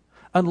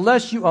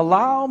 Unless you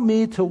allow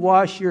me to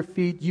wash your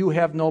feet, you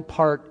have no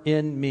part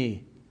in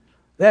me.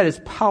 That is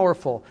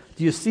powerful.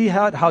 Do you see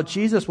how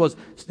Jesus was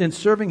in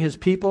serving his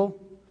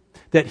people?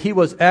 That he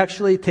was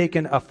actually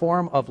taking a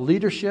form of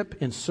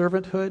leadership in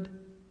servanthood,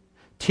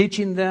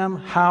 teaching them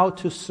how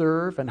to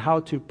serve and how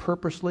to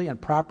purposely and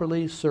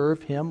properly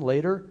serve him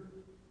later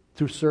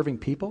through serving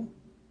people.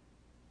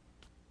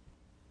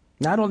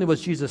 Not only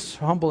was Jesus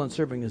humble in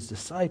serving his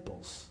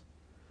disciples,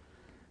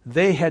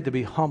 they had to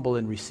be humble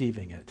in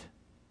receiving it.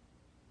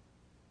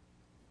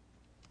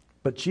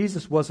 But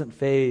Jesus wasn't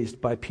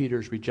fazed by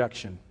Peter's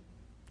rejection.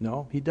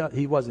 No,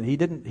 he wasn't. He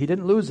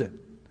didn't lose it.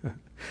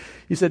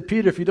 He said,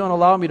 Peter, if you don't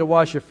allow me to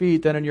wash your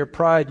feet, then in your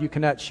pride you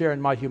cannot share in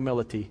my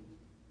humility.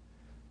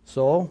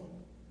 So,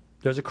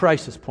 there's a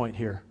crisis point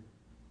here.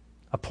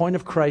 A point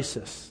of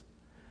crisis.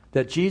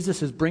 That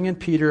Jesus is bringing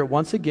Peter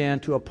once again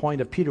to a point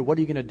of, Peter, what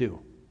are you going to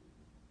do?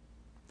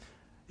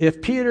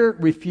 If Peter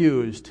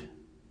refused,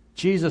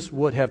 Jesus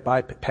would have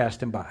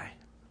passed him by.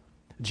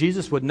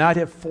 Jesus would not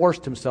have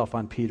forced himself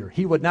on Peter.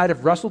 He would not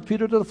have wrestled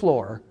Peter to the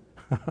floor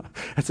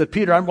and said,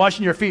 Peter, I'm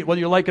washing your feet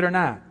whether you like it or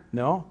not.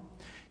 No.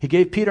 He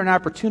gave Peter an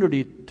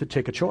opportunity to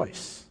take a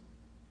choice.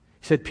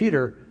 He said,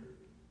 Peter,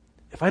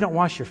 if I don't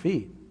wash your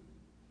feet,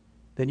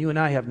 then you and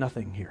I have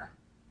nothing here.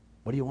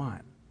 What do you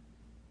want?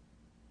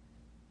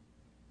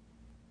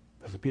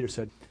 So Peter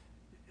said,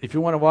 if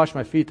you want to wash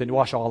my feet, then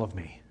wash all of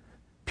me.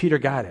 Peter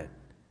got it.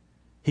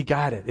 He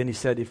got it. And he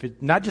said, if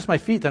it's not just my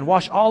feet, then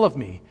wash all of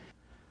me.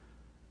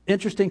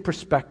 Interesting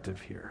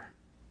perspective here.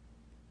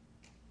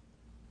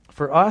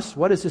 For us,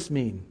 what does this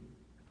mean?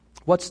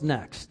 What's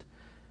next?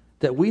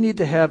 That we need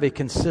to have a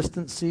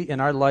consistency in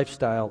our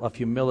lifestyle of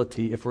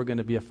humility if we're going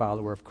to be a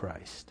follower of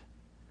Christ.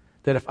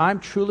 That if I'm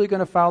truly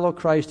going to follow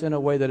Christ in a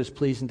way that is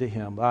pleasing to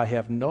Him, I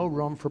have no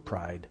room for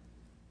pride.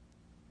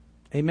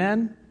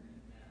 Amen?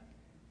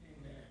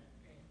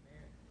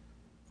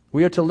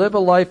 We are to live a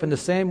life in the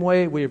same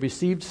way we have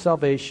received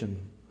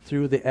salvation,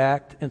 through the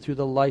act and through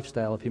the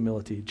lifestyle of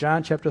humility.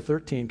 John chapter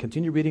 13,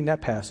 continue reading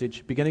that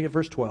passage, beginning at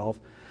verse 12.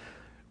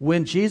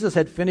 When Jesus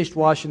had finished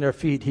washing their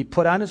feet, He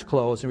put on His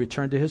clothes and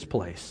returned to His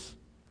place.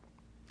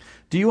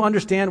 Do you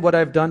understand what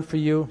I've done for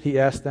you? He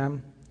asked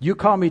them. You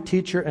call me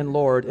teacher and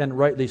Lord, and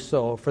rightly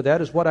so, for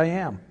that is what I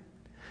am.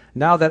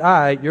 Now that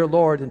I, your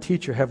Lord and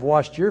teacher, have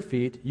washed your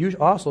feet, you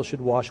also should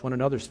wash one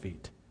another's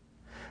feet.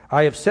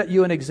 I have set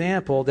you an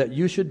example that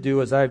you should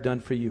do as I have done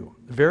for you.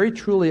 Very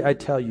truly I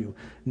tell you,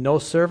 no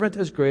servant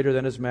is greater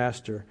than his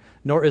master,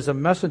 nor is a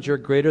messenger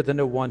greater than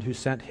the one who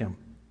sent him.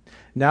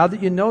 Now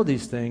that you know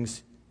these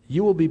things,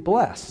 you will be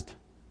blessed.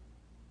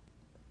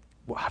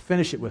 Well,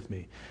 finish it with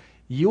me.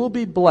 You will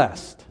be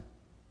blessed.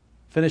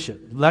 Finish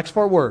it. Next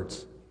 4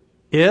 words.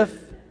 If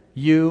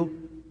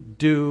you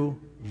do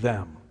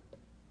them.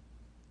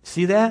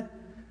 See that?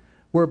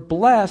 We're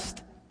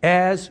blessed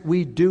as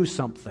we do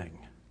something.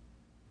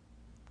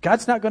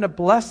 God's not going to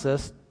bless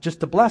us just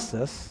to bless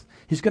us.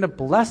 He's going to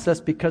bless us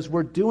because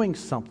we're doing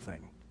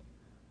something.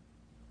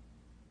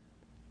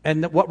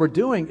 And what we're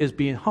doing is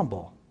being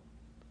humble.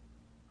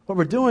 What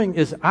we're doing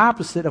is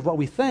opposite of what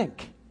we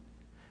think.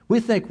 We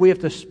think we have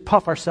to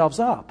puff ourselves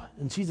up.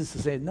 And Jesus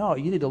is saying, no,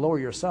 you need to lower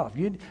yourself.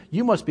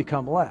 You must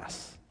become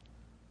less.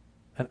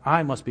 And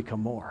I must become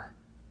more.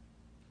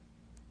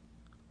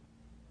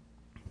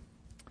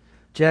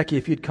 Jackie,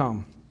 if you'd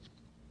come.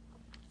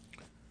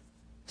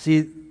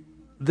 See,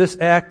 this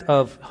act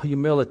of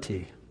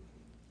humility,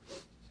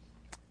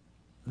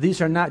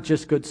 these are not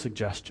just good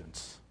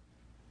suggestions.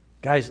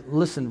 Guys,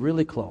 listen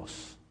really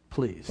close,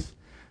 please.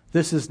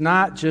 This is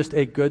not just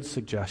a good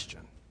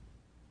suggestion.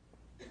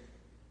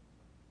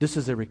 This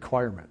is a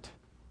requirement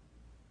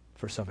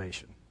for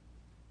salvation.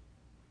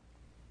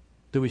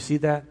 Do we see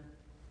that?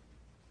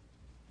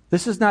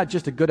 This is not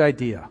just a good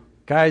idea.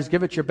 Guys,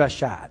 give it your best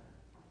shot.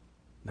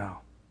 No.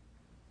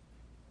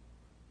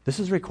 This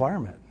is a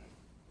requirement.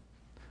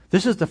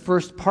 This is the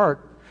first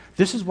part.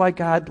 This is why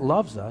God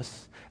loves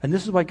us, and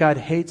this is why God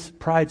hates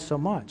pride so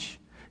much.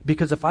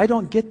 Because if I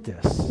don't get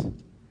this,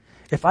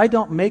 if I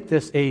don't make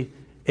this a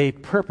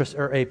purpose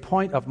or a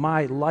point of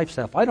my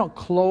lifestyle, if I don't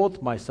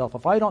clothe myself,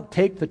 if I don't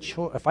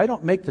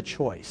make the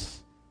choice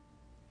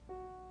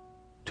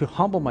to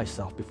humble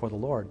myself before the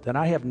Lord, then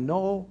I have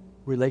no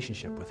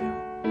relationship with Him.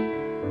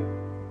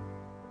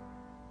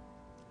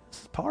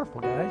 This is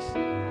powerful, guys.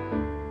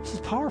 This is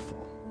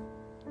powerful.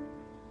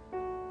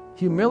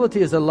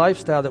 Humility is a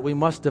lifestyle that we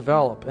must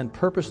develop and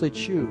purposely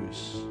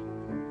choose.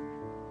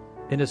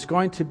 And it's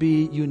going to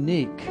be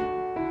unique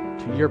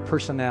to your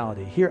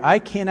personality. Here, I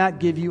cannot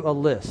give you a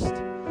list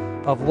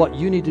of what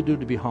you need to do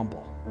to be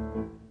humble.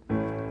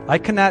 I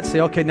cannot say,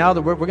 okay, now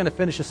that we're going to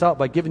finish this out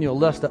by giving you a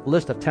list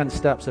of 10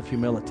 steps of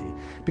humility.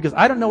 Because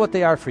I don't know what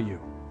they are for you.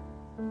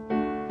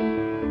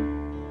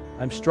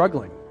 I'm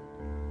struggling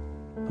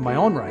in my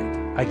own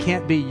right. I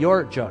can't be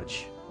your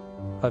judge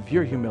of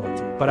your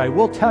humility. But I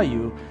will tell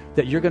you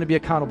that you're going to be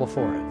accountable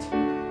for it.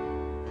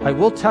 I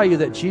will tell you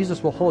that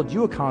Jesus will hold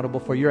you accountable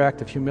for your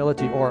act of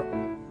humility or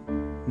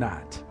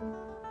not.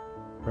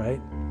 Right?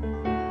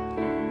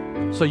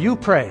 So you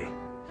pray.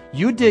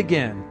 You dig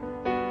in.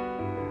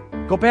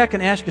 Go back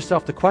and ask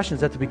yourself the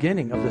questions at the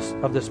beginning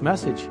of this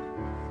message.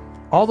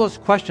 All those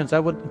questions, I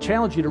would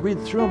challenge you to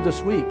read through them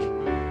this week.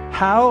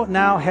 How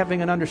now,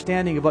 having an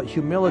understanding of what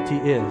humility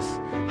is,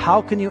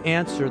 how can you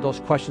answer those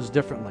questions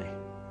differently?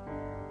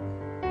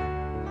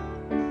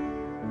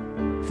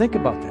 Think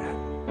about that.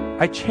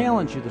 I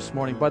challenge you this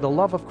morning by the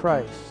love of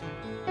Christ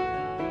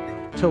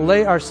to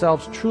lay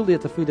ourselves truly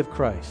at the feet of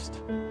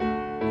Christ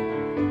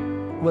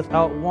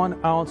without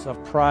 1 ounce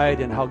of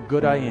pride in how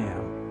good I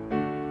am.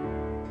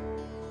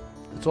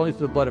 It's only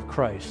through the blood of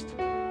Christ.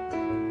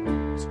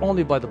 It's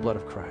only by the blood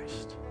of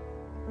Christ.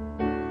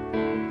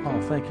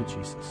 Oh, thank you,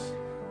 Jesus.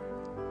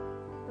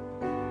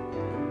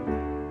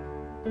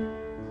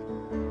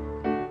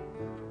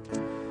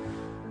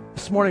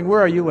 This morning, where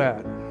are you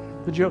at?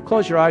 Would you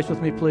close your eyes with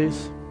me,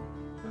 please?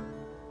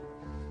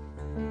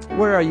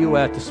 Where are you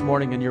at this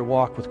morning in your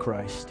walk with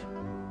Christ?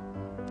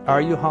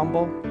 Are you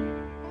humble?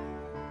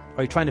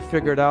 Are you trying to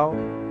figure it out?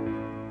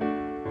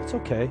 It's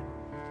okay.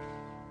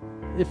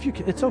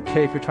 It's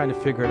okay if you're trying to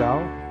figure it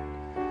out.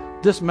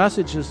 This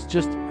message is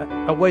just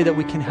a way that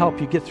we can help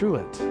you get through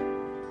it.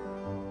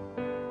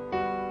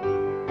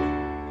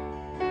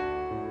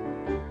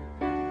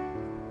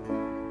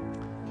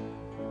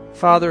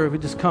 Father, we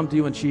just come to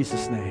you in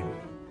Jesus' name.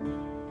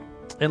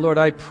 And Lord,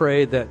 I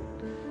pray that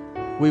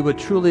we would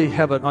truly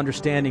have an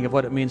understanding of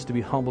what it means to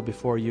be humble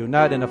before you,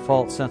 not in a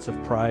false sense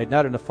of pride,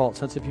 not in a false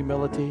sense of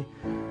humility,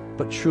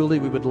 but truly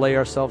we would lay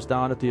ourselves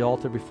down at the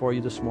altar before you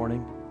this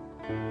morning.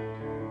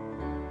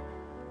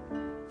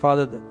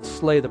 Father,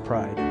 slay the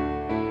pride.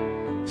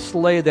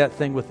 Slay that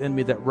thing within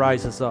me that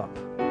rises up,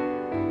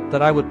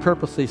 that I would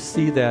purposely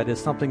see that as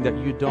something that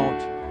you don't,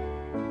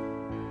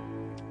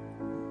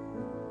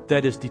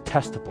 that is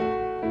detestable,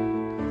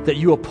 that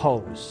you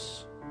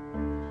oppose.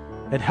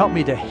 And help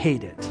me to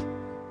hate it.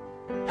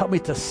 Help me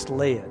to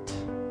slay it.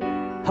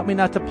 Help me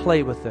not to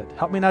play with it.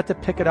 Help me not to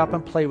pick it up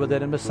and play with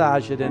it and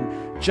massage it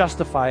and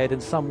justify it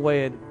in some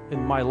way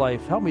in my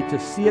life. Help me to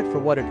see it for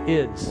what it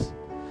is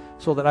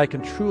so that I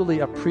can truly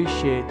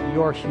appreciate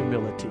your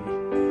humility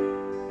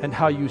and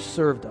how you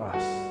served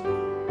us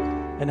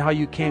and how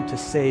you came to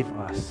save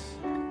us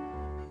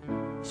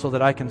so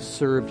that I can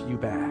serve you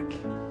back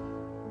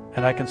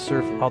and I can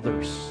serve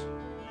others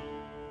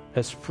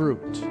as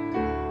fruit,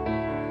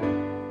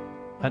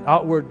 an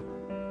outward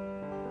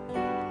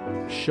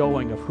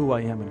showing of who I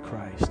am in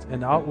Christ,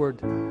 an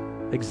outward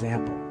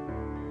example.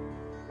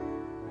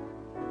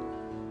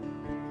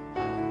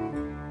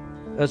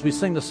 As we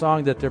sing the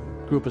song that their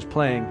group is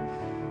playing,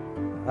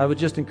 I would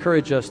just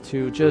encourage us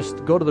to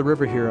just go to the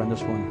river here on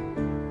this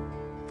one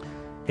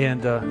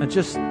and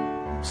just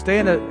stay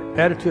in an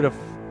attitude of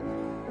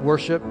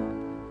worship,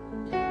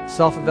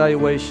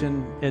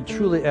 self-evaluation, and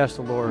truly ask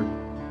the Lord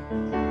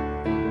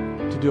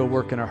to do a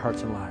work in our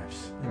hearts and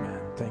lives. Amen.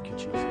 Thank you,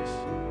 Jesus.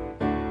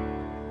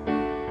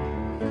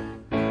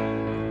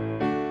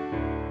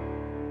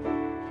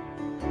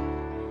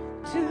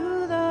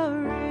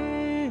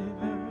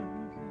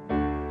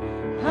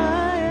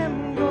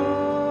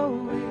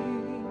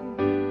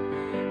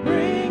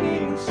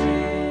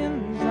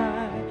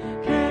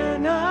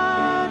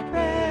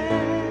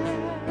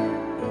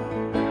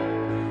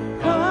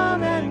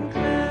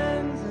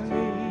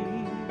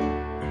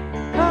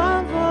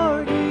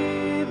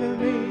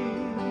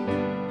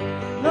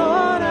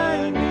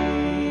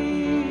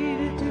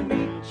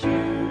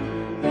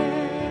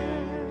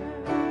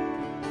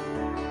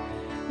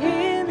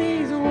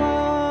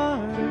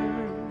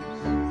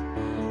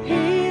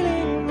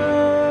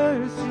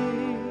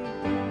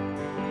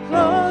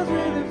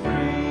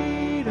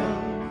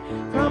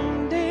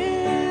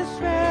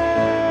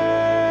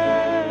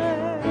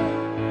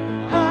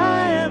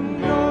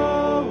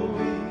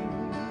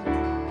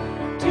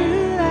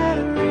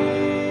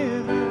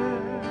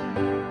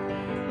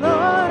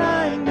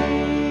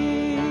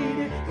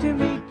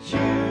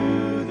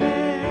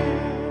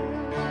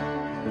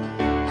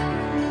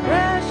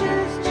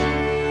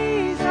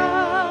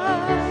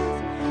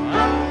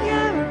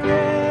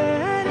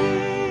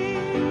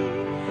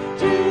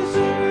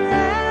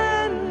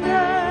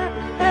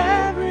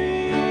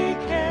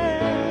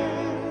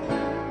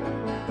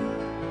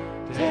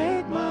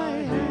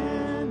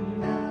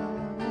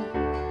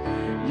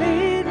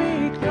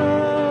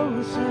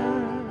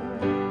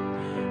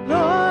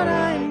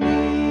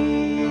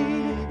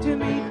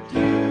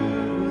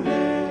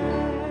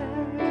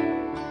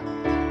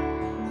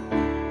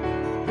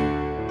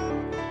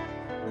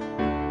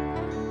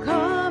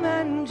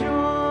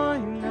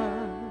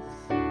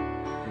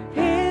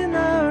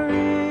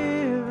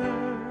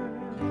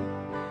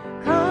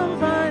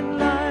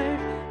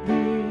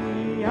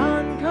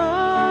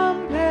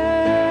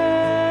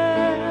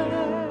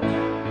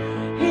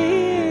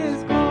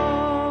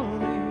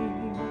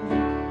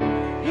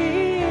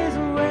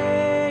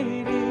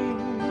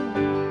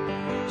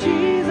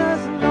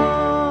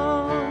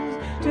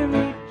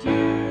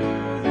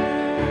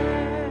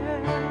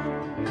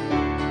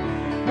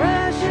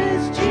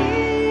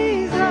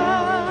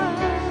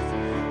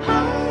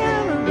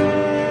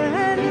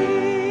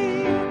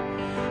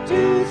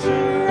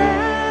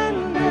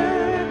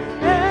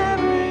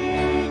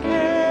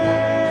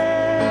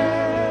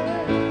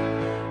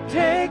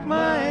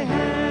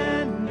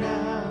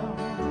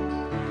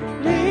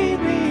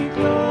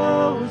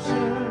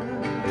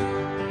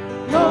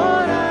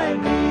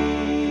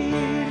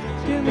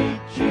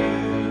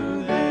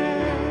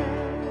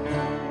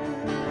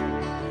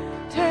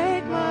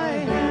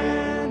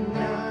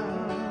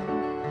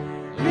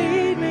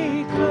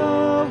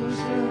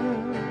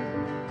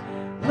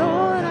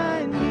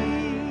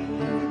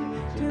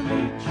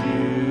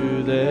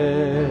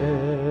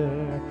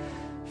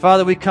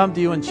 Father, we come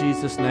to you in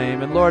Jesus'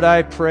 name. And Lord,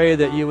 I pray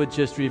that you would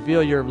just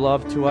reveal your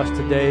love to us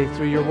today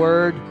through your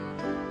word.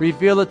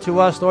 Reveal it to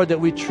us, Lord, that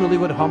we truly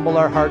would humble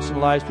our hearts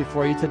and lives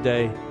before you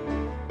today.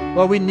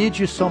 Lord, we need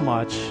you so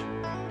much.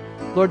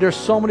 Lord, there's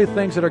so many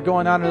things that are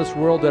going on in this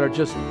world that are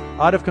just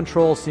out of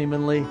control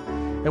seemingly.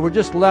 And we're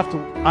just left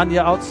on the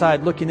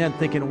outside looking in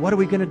thinking, what are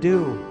we going to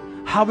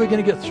do? How are we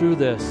going to get through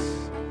this?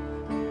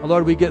 And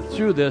Lord, we get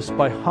through this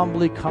by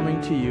humbly coming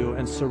to you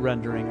and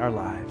surrendering our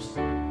lives.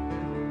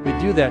 We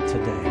do that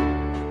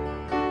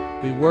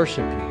today. We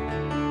worship you.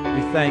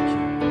 We thank you.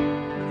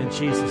 In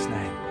Jesus'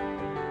 name,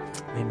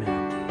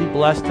 amen. Be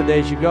blessed today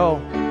as you go.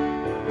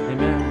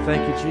 Amen.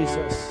 Thank you,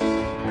 Jesus.